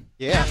screening.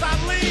 Yeah. As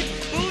I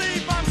leave,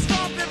 believe I'm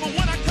stomping, but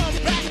when I come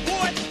back,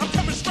 boy, I'm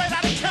coming straight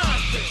out of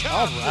Compton.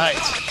 All right.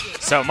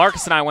 So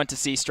Marcus and I went to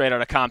see Straight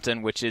Outta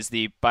Compton, which is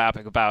the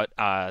biopic about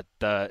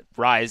the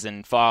rise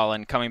and fall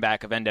and coming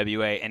back of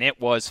NWA, and it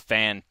was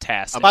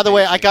fantastic. By the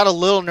way, I got a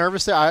little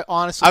nervous there. I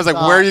honestly, I was like,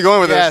 "Where are you going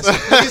with this?"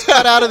 Please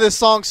cut out of this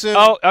song soon.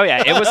 Oh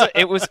yeah,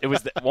 it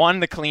was one,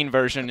 the clean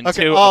version, and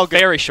two, a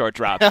very short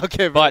drop.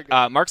 Okay, but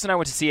Marcus and I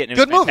went to see it, and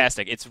it was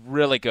fantastic. It's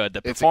really good.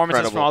 The performances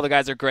incredible. from all the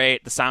guys are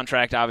great. The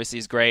soundtrack obviously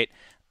is great.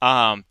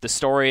 The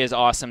story is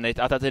awesome. I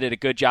thought they did a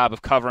good job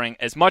of covering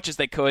as much as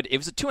they could. It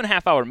was a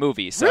 2.5-hour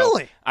movie. So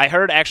really? I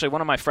heard actually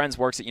one of my friends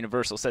works at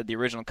Universal said the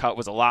original cut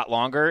was a lot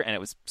longer and it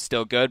was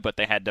still good, but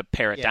they had to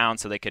pare it down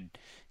so they could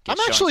get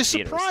I'm actually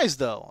surprised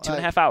though.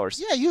 2.5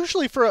 hours. Yeah,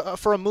 usually for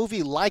a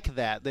movie like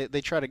that,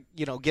 they try to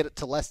get it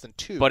to less than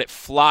 2. But it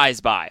flies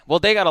by. Well,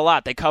 they got a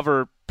lot. They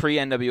cover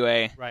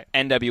pre-NWA, right.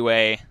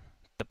 NWA,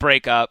 the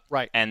breakup,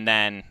 right. and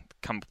then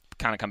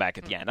kind of come back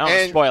at the end. I don't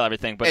want to spoil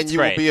everything, but it's you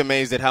great. will be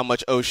amazed at how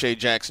much O'Shea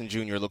Jackson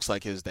Jr. looks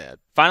like his dad.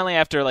 Finally,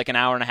 after like an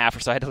hour and a half or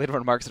so, I had to leave it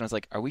to Marcus, and I was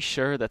like, are we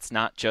sure that's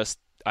not just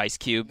Ice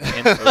Cube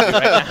in the movie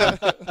right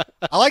now?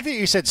 I like that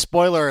you said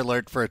spoiler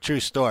alert for a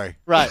true story.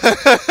 Right.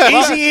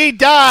 Easy-E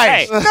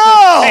dies. Hey,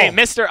 no! Hey,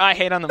 Mr. I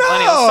Hate on the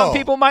Millennials. Some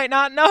people might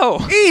not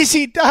know.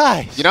 Easy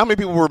dies. You know how many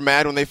people were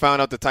mad when they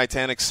found out the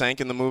Titanic sank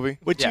in the movie?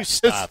 Would you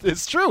stop?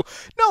 It's true.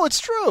 No,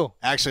 it's true.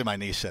 Actually, my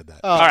niece said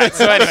that. All right,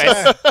 so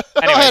anyways. Go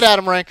ahead,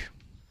 Adam Rank.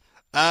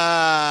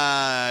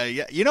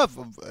 Yeah, you know,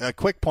 a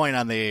quick point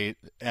on the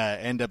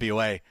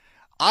NWA.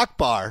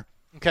 Akbar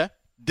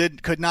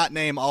could not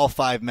name all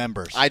 5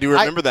 members. I do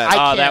remember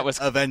that. That was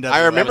of NWA.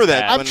 I remember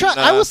that.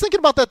 I was thinking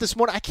about that this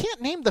morning. I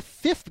can't name the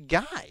 5th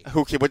guy.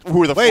 Who are the Wait,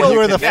 four? who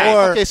are the name?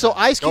 4? Okay, so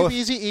Ice Cube,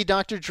 Eazy-E,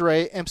 Dr.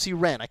 Dre, MC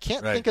Ren. I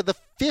can't think of the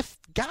 5th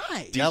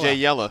guy. DJ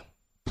Yella.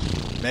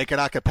 Make it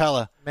a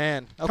cappella.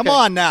 Man, okay. Come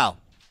on now.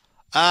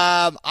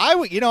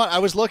 You know what? I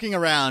was looking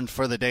around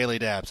for the Daily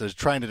Dabs. I was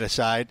trying to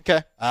decide.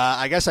 Okay.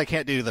 I guess I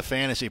can't do the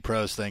Fantasy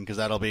Pros thing because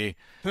that'll be.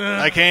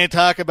 I can't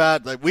talk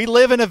about. Like, we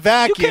live in a You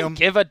vacuum. can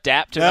give a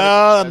dap to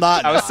No, I'm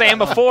not. I was saying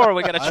before,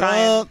 we got to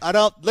try I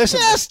don't listen.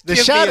 Just the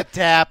give shadow, me a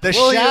tap. The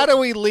Will you?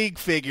 shadowy league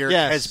figure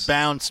Yes. has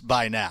bounced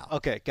by now.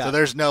 Okay, got so it.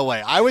 there's no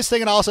way. I was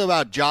thinking also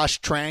about Josh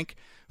Trank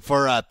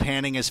for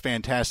panning his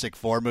Fantastic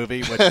Four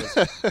movie, which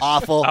was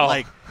awful,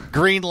 like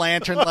Green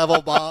Lantern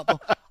level bomb.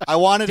 I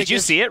wanted. Did you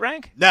see it,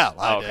 Rank? No,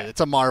 okay.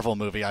 It's a Marvel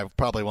movie. I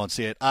probably won't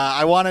see it.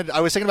 I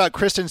was thinking about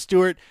Kristen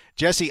Stewart,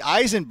 Jesse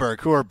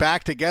Eisenberg, who are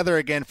back together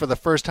again for the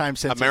first time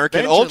since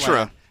American Adventureland.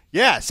 Ultra.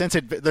 Yeah, since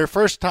their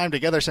first time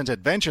together since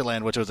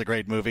Adventureland, which was a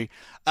great movie.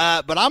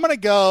 But I'm going to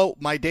go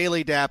my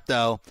daily dap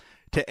though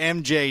to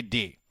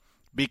MJD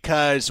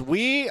because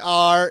we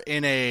are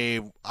in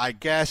a, I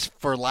guess,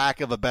 for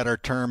lack of a better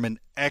term, an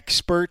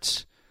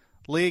experts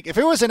league. If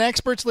it was an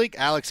experts league,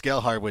 Alex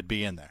Gelhard would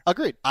be in there.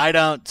 Agreed. I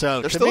don't.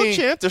 So There's to still me, a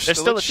chance. There's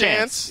still a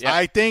chance. chance. Yeah.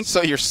 I think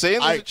So you're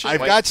saying there's a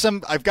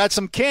chance? I've got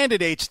some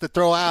candidates to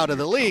throw out of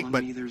the league,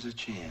 but there's a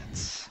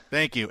chance.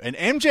 thank you. And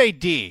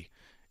MJD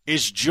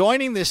is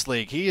joining this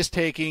league. He is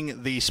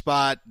taking the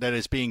spot that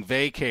is being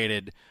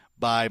vacated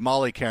by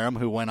Molly Karam,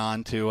 who went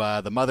on to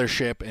the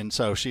mothership, and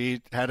so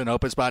she had an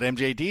open spot.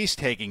 MJD's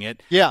taking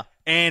it. Yeah.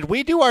 And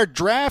we do our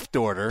draft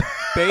order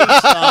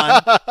based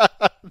on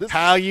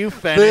how you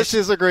finished. This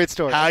is a great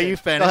story. How Okay, you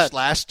go finished ahead.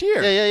 last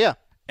year. Yeah.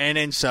 And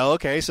then so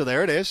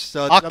there it is.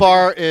 So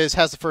Akbar has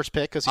the first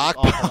pick because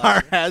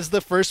Akbar has the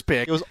first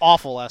pick. It was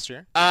awful last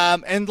year.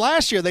 And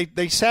last year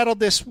they settled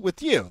this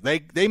with you.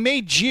 They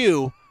made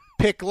you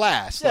pick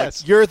last.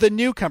 Yes. Like, you're the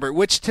newcomer,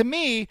 which to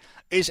me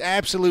is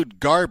absolute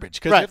garbage.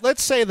 Because Right. if,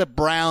 let's say the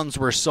Browns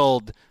were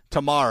sold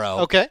tomorrow.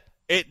 Okay.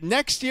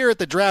 Next year at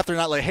the draft, they're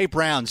not like, hey,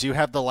 Browns, you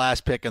have the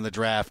last pick in the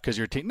draft because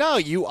your team. No,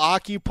 you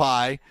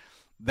occupy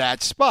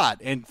that spot.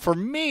 And for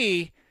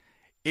me,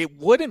 it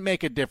wouldn't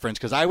make a difference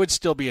because I would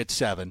still be at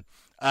 7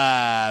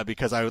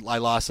 because I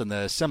lost in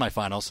the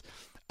semifinals.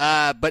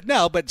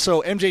 But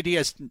so MJD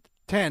has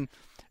 10.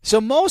 So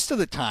most of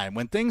the time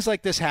when things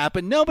like this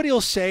happen, nobody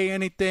will say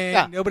anything.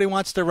 Yeah. Nobody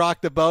wants to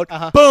rock the boat.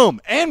 Boom,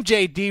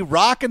 MJD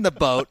rocking the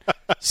boat,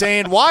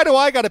 saying, why do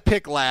I got to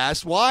pick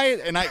last? Why?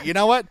 And you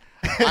know what?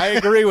 I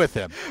agree with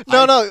him.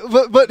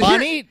 But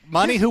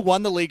Money, who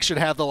won the league, should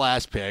have the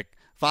last pick.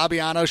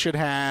 Fabiano should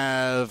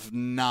have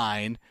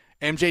 9.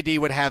 MJD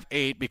would have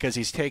 8 because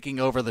he's taking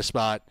over the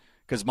spot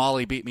because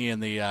Molly beat me in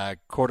the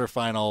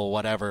quarterfinal,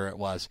 whatever it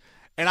was.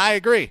 And I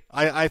agree.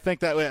 I think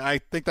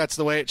that's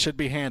the way it should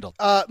be handled.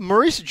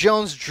 Maurice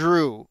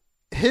Jones-Drew,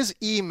 his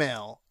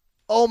email,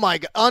 oh my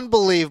God,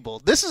 unbelievable.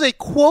 This is a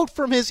quote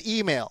from his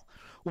email.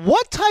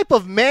 What type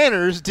of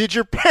manners did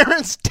your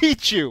parents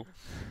teach you?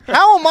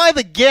 How am I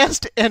the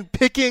guest and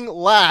picking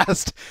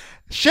last?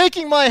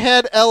 Shaking my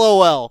head,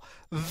 LOL.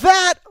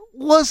 That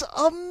was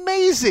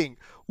amazing.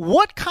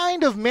 What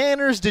kind of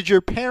manners did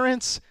your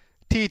parents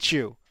teach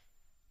you?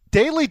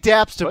 Daily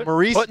daps to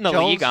Maurice putting the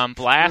Jones league on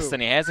blast,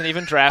 and he hasn't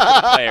even drafted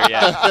a player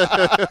yet.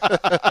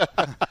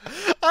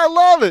 I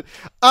love it.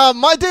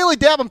 My daily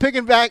dap, I'm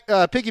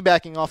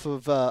piggybacking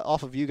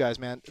off of you guys,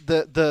 man.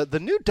 The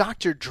new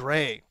Dr.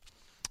 Dre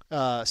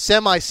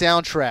semi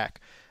soundtrack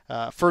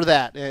for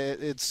that.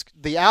 It's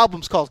the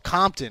album's called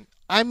Compton.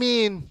 I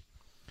mean,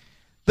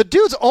 the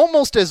dude's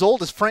almost as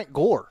old as Frank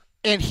Gore,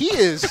 and he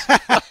is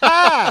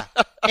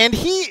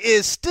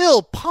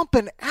still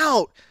pumping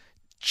out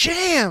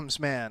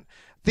jams, man.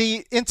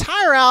 The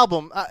entire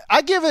album,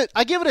 I give it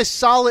a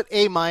solid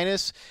A-.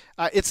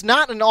 It's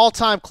not an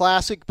all-time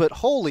classic, but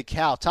holy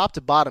cow, top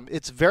to bottom,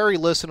 it's very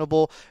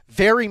listenable,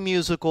 very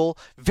musical,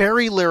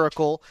 very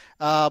lyrical.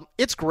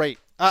 It's great.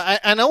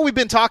 I know we've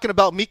been talking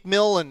about Meek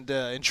Mill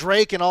and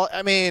Drake and all.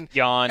 I mean,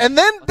 Yawn. and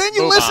then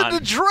you Move listen on. to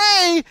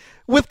Dre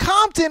with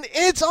Compton.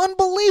 It's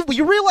unbelievable.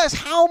 You realize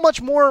how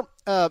much more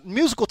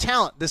musical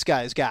talent this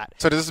guy's got.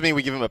 So does this mean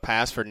we give him a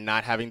pass for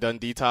not having done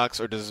Detox,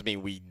 or does this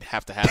mean we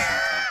have to have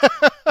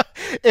Detox?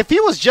 If he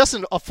was just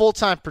a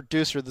full-time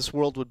producer, this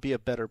world would be a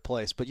better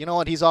place. But you know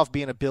what? He's off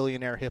being a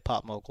billionaire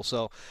hip-hop mogul,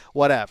 so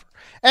whatever.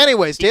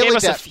 Anyways,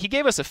 he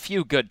gave us a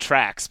few good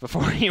tracks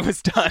before he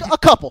was done. A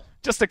couple.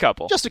 Just a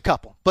couple.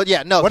 But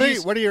yeah, no. What are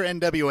your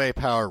NWA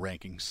power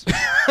rankings?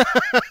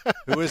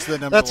 Who is the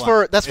number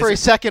one? That's for a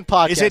second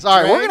podcast. Is it All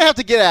right, Dre? we're going to have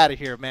to get out of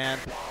here, man.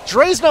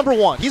 Dre's number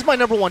one. He's my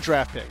number one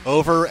draft pick.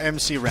 Over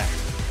MC Ren.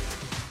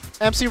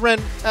 MC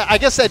Ren, I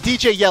guess that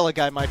DJ Yella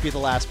guy might be the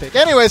last pick.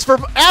 Anyways, for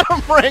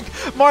Adam Rank,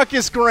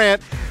 Marcus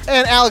Grant,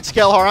 and Alex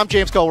Kelhar, I'm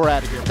James Cole. We're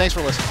out of here. Thanks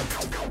for listening.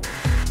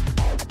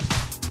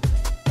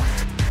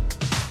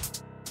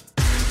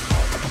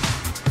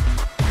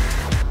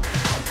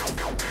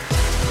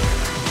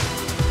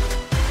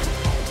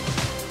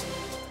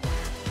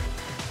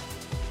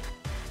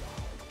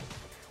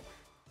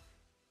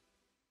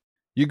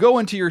 You go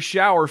into your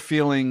shower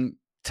feeling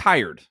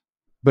tired,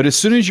 but as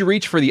soon as you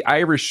reach for the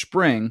Irish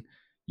Spring,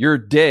 your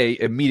day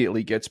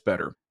immediately gets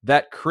better.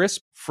 That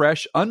crisp,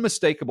 fresh,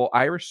 unmistakable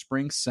Irish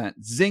Spring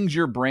scent zings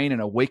your brain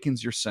and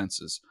awakens your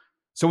senses.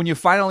 So when you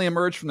finally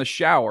emerge from the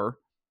shower,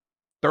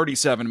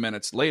 37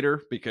 minutes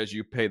later, because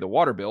you pay the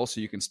water bill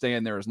so you can stay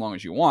in there as long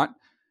as you want,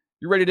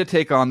 you're ready to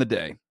take on the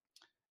day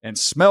and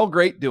smell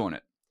great doing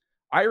it.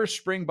 Irish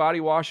Spring Body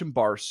Wash and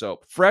Bar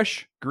Soap.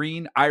 Fresh,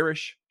 green,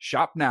 Irish.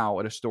 Shop now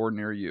at a store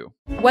near you.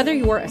 Whether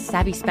you're a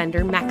savvy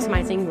spender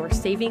maximizing your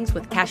savings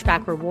with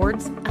cashback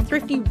rewards, a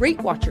thrifty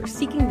rate watcher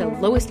seeking the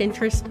lowest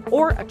interest,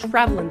 or a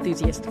travel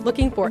enthusiast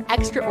looking for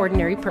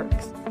extraordinary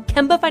perks,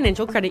 Kemba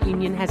Financial Credit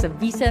Union has a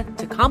visa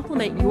to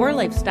complement your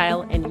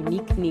lifestyle and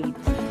unique needs.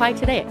 Apply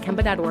today at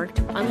Kemba.org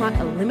to unlock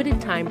a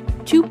limited-time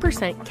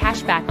 2%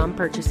 cash back on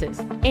purchases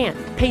and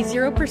pay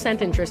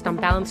 0% interest on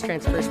balance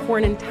transfers for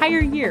an entire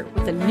year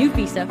with a new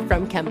visa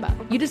from Kemba.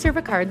 You deserve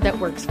a card that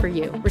works for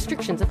you.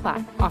 Restrictions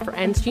apply. Offer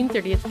ends June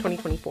 30th,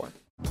 2024.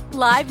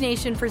 Live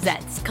Nation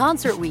presents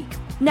Concert Week.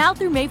 Now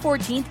through May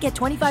 14th, get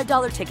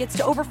 $25 tickets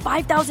to over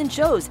 5,000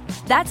 shows.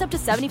 That's up to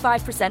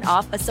 75%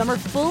 off a summer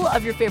full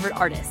of your favorite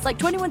artists like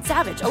 21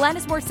 Savage,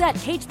 Alanis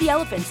Morissette, Cage the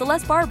Elephant,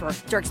 Celeste Barber,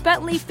 Dierks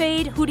Bentley,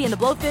 Fade, Hootie and the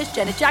Blowfish,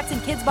 Janet Jackson,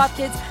 Kids Bop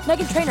Kids,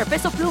 Meghan Trainor,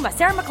 Peso Pluma,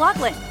 Sarah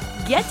McLachlan.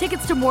 Get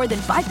tickets to more than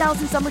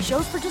 5,000 summer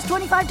shows for just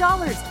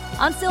 $25.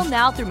 On sale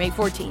now through May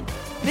 14th.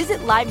 Visit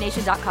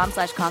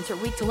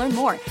livenation.com/concertweek to learn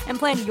more and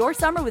plan your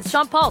summer with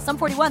Sean Paul, Sum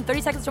 41,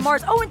 30 Seconds to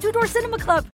Mars, and Two Door Cinema Club.